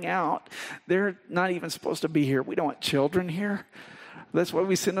crying out. They're not even supposed to be here. We don't want children here. That's why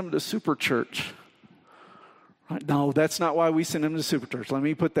we send them to super church. No, that's not why we send them to super church. Let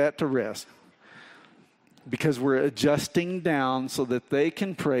me put that to rest. Because we're adjusting down so that they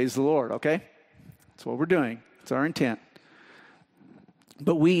can praise the Lord, okay? That's what we're doing. It's our intent.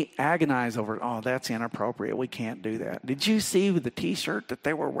 But we agonize over it. Oh, that's inappropriate. We can't do that. Did you see the T-shirt that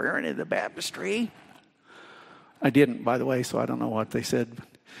they were wearing in the baptistry? I didn't, by the way, so I don't know what they said.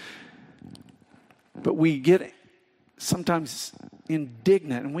 But we get sometimes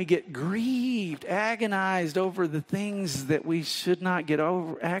indignant and we get grieved, agonized over the things that we should not get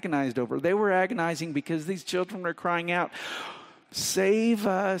agonized over. They were agonizing because these children were crying out, "Save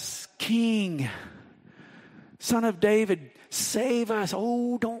us, King, Son of David. Save us."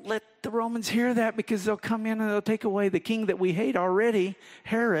 Oh, don't let the Romans hear that, because they'll come in and they'll take away the king that we hate already,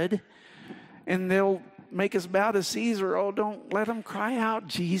 Herod, and they'll make us bow to Caesar. Oh, don't let them cry out,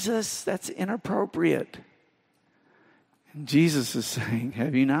 Jesus. That's inappropriate. And Jesus is saying,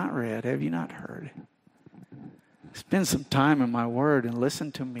 have you not read? Have you not heard? Spend some time in my word and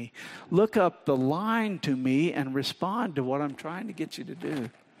listen to me. Look up the line to me and respond to what I'm trying to get you to do.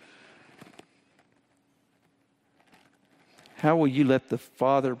 How will you let the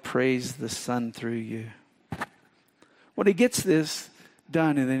Father praise the Son through you? Well, he gets this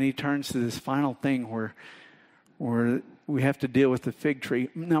done, and then he turns to this final thing where we have to deal with the fig tree.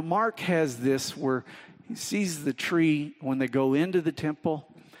 Now, Mark has this where he sees the tree when they go into the temple,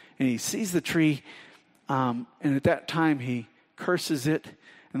 and he sees the tree, and at that time he curses it,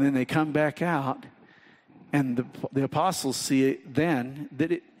 and then they come back out, and the apostles see it then,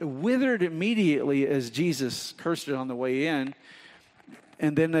 that it withered immediately as Jesus cursed it on the way in,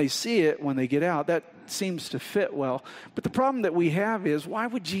 and then they see it when they get out. That seems to fit well. But the problem that we have is, why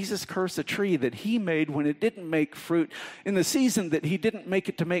would Jesus curse a tree that he made when it didn't make fruit in the season that he didn't make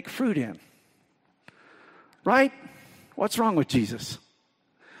it to make fruit in? Right? What's wrong with Jesus?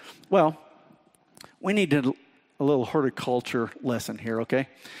 Well, we need a little horticulture lesson here, okay?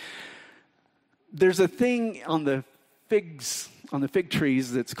 There's a thing on the fig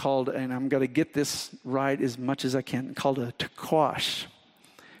trees that's called, and I'm going to get this right as much as I can, called a taquash.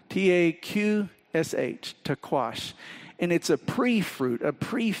 T-A-Q-S-H, taquash. And it's a pre-fruit, a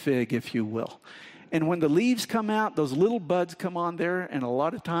pre-fig, if you will. And when the leaves come out, those little buds come on there, and a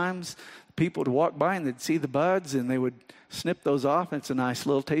lot of times people would walk by and they'd see the buds and they would snip those off. It's a nice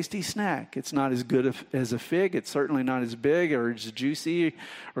little tasty snack. It's not as good as a fig. It's certainly not as big or as juicy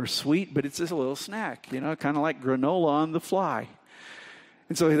or sweet, but it's just a little snack, kind of like granola on the fly.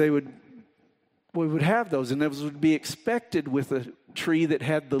 And so we would have those, and those would be expected with a tree that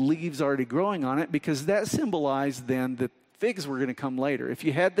had the leaves already growing on it, because that symbolized then that figs were going to come later. If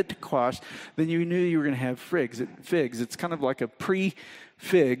you had the taquash, then you knew you were going to have figs. It's kind of like a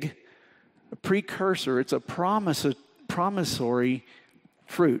pre-fig, a precursor. It's a promissory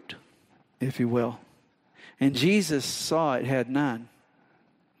fruit, if you will. And Jesus saw it had none.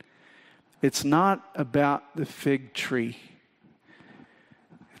 It's not about the fig tree.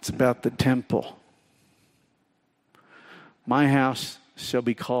 It's about the temple. My house shall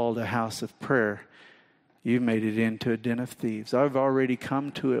be called a house of prayer. You've made it into a den of thieves. I've already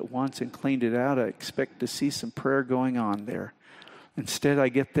come to it once and cleaned it out. I expect to see some prayer going on there. Instead, I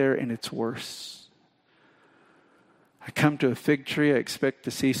get there and it's worse. I come to a fig tree. I expect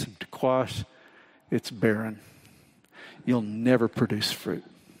to see some taquash. It's barren. You'll never produce fruit.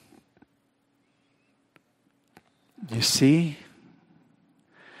 You see?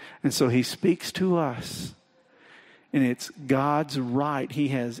 And so he speaks to us. And it's God's right. He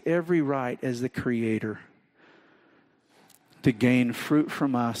has every right as the creator to gain fruit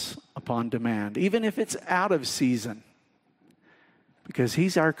from us upon demand, even if it's out of season, because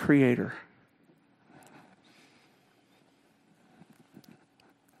he's our creator.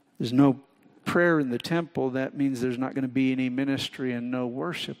 There's no prayer in the temple. That means there's not going to be any ministry and no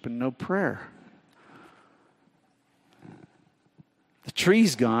worship and no prayer. The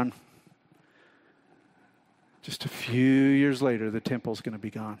tree's gone. Just a few years later, the temple's going to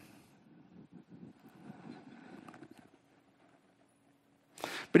be gone.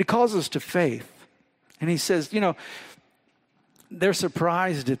 But he calls us to faith. And he says, they're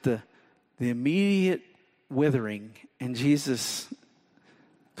surprised at the immediate withering. And Jesus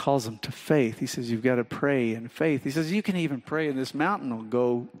calls them to faith. He says, you've got to pray in faith. He says, you can even pray and this mountain will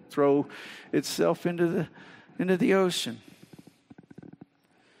go throw itself into the ocean.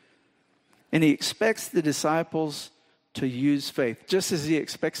 And he expects the disciples to use faith, just as he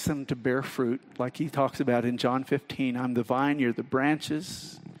expects them to bear fruit, like he talks about in John 15. I'm the vine, you're the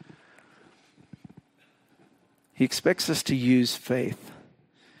branches. He expects us to use faith.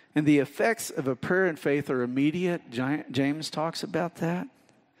 And the effects of a prayer and faith are immediate. James talks about that.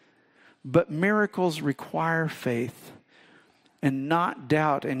 But miracles require faith and not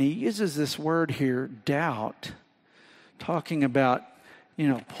doubt. And he uses this word here, doubt, talking about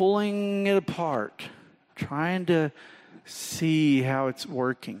pulling it apart, trying to see how it's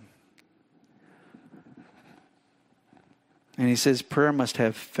working. And he says prayer must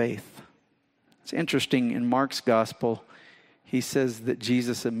have faith. It's interesting, in Mark's gospel, he says that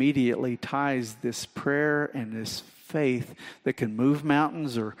Jesus immediately ties this prayer and this faith that can move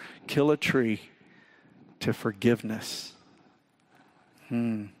mountains or kill a tree to forgiveness.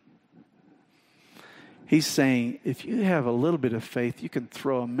 He's saying, if you have a little bit of faith, you can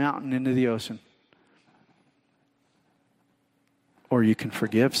throw a mountain into the ocean. Or you can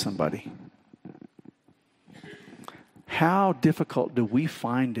forgive somebody. How difficult do we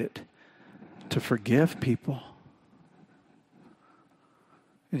find it to forgive people.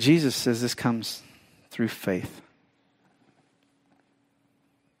 And Jesus says this comes through faith.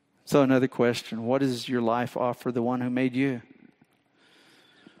 So another question, what does your life offer the one who made you?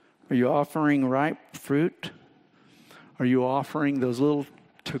 Are you offering ripe fruit? Are you offering those little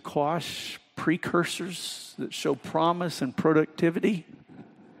turquoise precursors that show promise and productivity?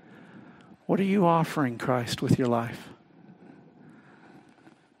 What are you offering Christ with your life?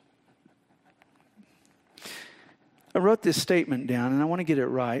 I wrote this statement down, and I want to get it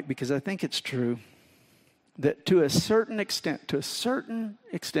right because I think it's true. That to a certain extent,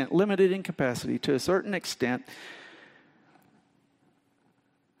 limited in capacity, to a certain extent,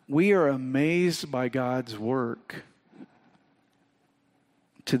 we are amazed by God's work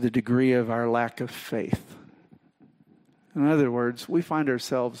to the degree of our lack of faith. In other words, we find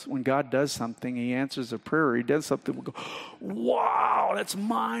ourselves, when God does something, He answers a prayer, He does something, we go, wow, that's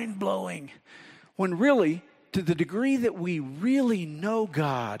mind-blowing. When really, to the degree that we really know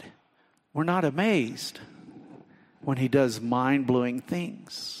God, we're not amazed when He does mind-blowing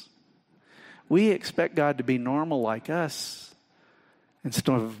things. We expect God to be normal like us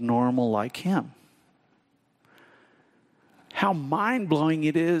instead of normal like Him. How mind-blowing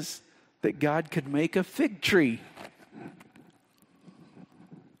it is that God could make a fig tree.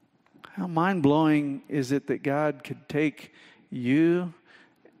 How mind-blowing is it that God could take you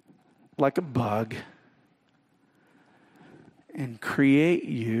like a bug and create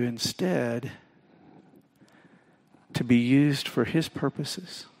you instead to be used for His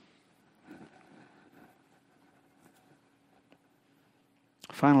purposes.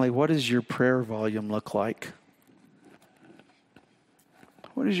 Finally, what does your prayer volume look like?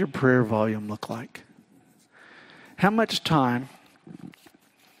 What does your prayer volume look like? How much time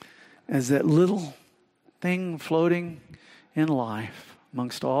is that little thing floating in life,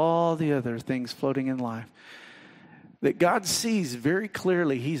 amongst all the other things floating in life, that God sees very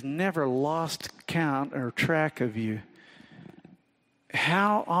clearly? He's never lost count or track of you.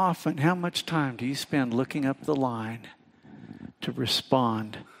 How often, how much time do you spend looking up the line to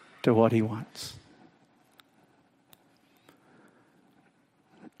respond to what He wants?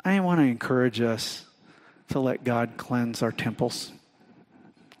 I want to encourage us to let God cleanse our temples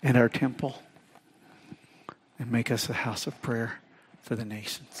and our temple and make us a house of prayer for the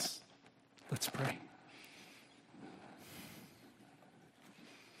nations. Let's pray.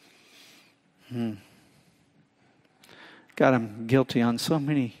 God, I'm guilty on so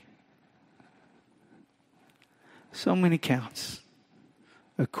many counts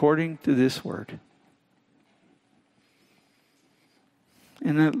according to this word.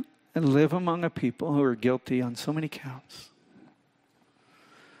 And I live among a people who are guilty on so many counts.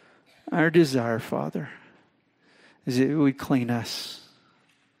 Our desire, Father, is that you would clean us.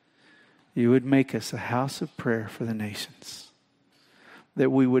 You would make us a house of prayer for the nations.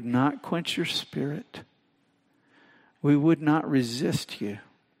 That we would not quench your Spirit. We would not resist you.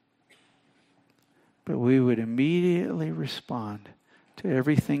 But we would immediately respond to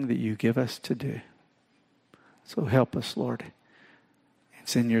everything that you give us to do. So help us, Lord.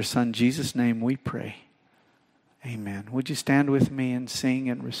 It's in your Son, Jesus' name, we pray. Amen. Would you stand with me and sing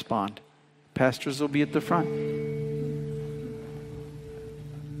and respond? Pastors will be at the front.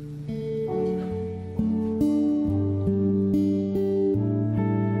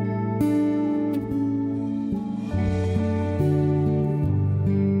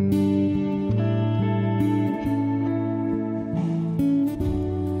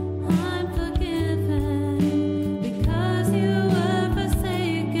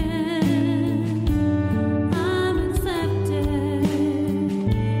 I'm accepted.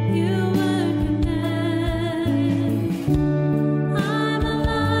 You were condemned.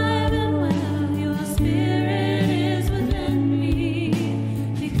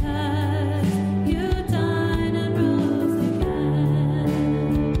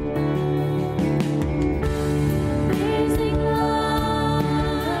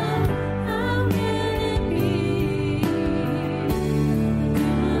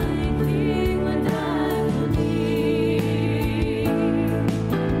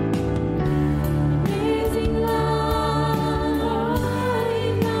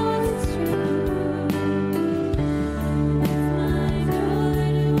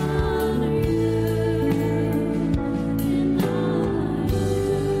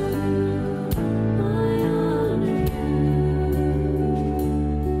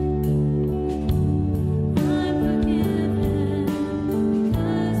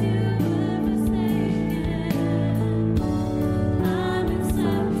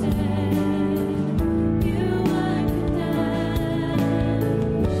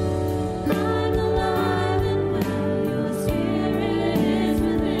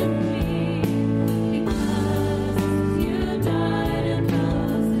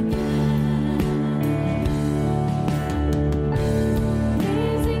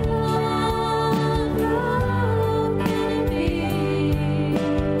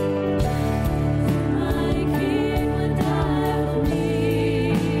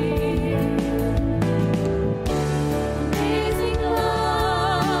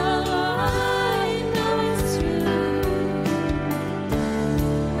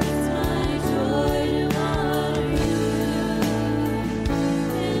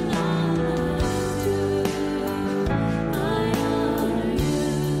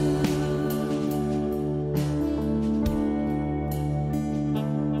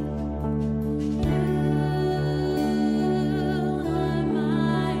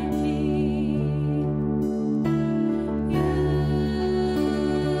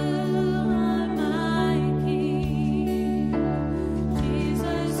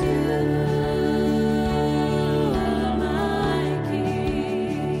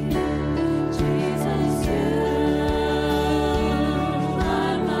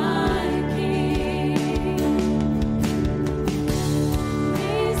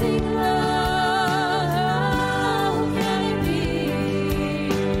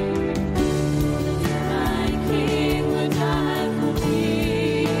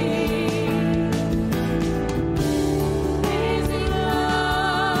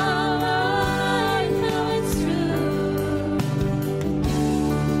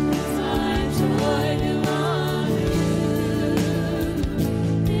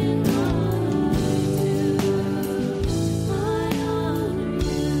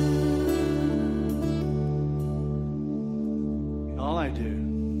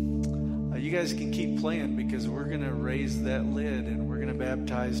 playing because we're going to raise that lid and we're going to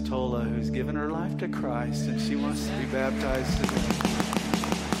baptize Tola, who's given her life to Christ, and she wants to be baptized today.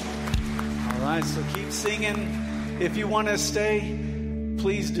 All right, so keep singing. If you want to stay,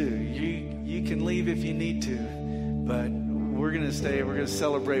 please do. You can leave if you need to, but we're going to stay. We're going to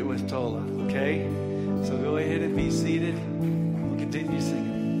celebrate with Tola, okay? So go ahead and be seated. We'll continue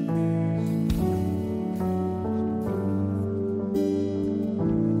singing.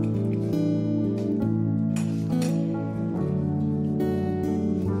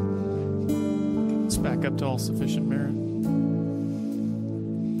 Back up to all sufficient merit.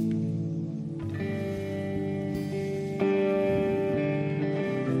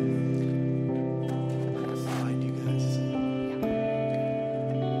 Slide, you guys.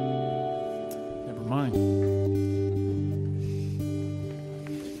 Never mind.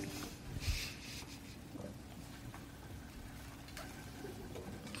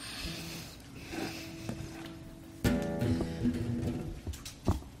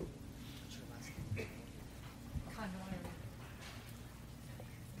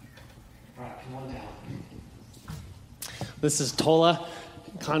 This is Tola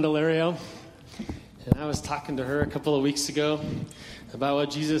Candelario, and I was talking to her a couple of weeks ago about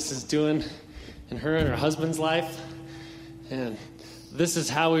what Jesus is doing in her and her husband's life, and this is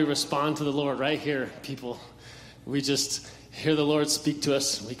how we respond to the Lord right here, people. We just hear the Lord speak to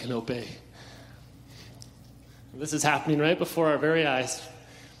us, and we can obey. This is happening right before our very eyes.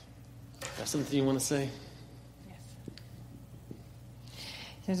 Got something you want to say? Yes.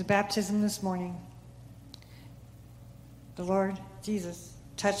 There's a baptism this morning. The Lord Jesus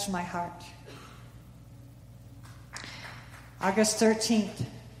touched my heart. August 13th,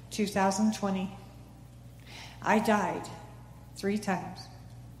 2020. I died 3 times,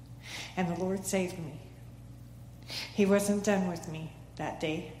 and the Lord saved me. He wasn't done with me that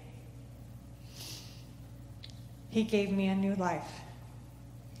day. He gave me a new life.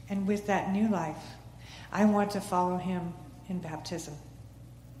 And with that new life, I want to follow him in baptism.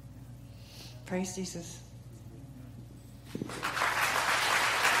 Praise Jesus.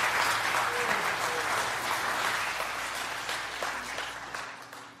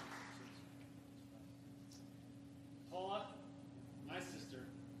 Paula, my sister,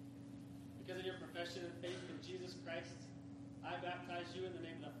 because of your profession and faith in Jesus Christ, I baptize you in the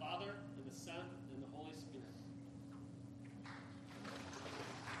name of the Father, and the Son, and the Holy Spirit.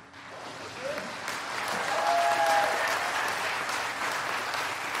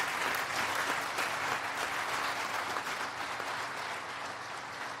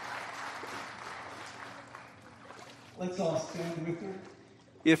 Let's all stand with her.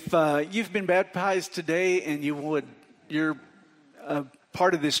 If you've been baptized today and you're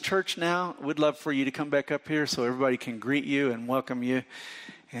part of this church now, we'd love for you to come back up here so everybody can greet you and welcome you.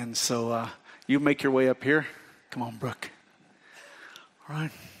 And so you make your way up here. Come on, Brooke. All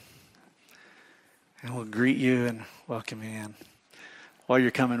right. And we'll greet you and welcome you in. While you're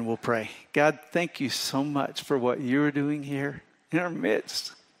coming, we'll pray. God, thank you so much for what you're doing here in our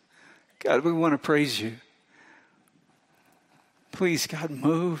midst. God, we want to praise you. Please, God,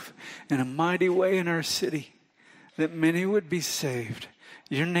 move in a mighty way in our city that many would be saved.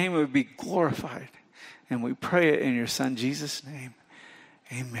 Your name would be glorified. And we pray it in your Son, Jesus' name.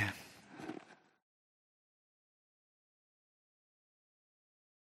 Amen.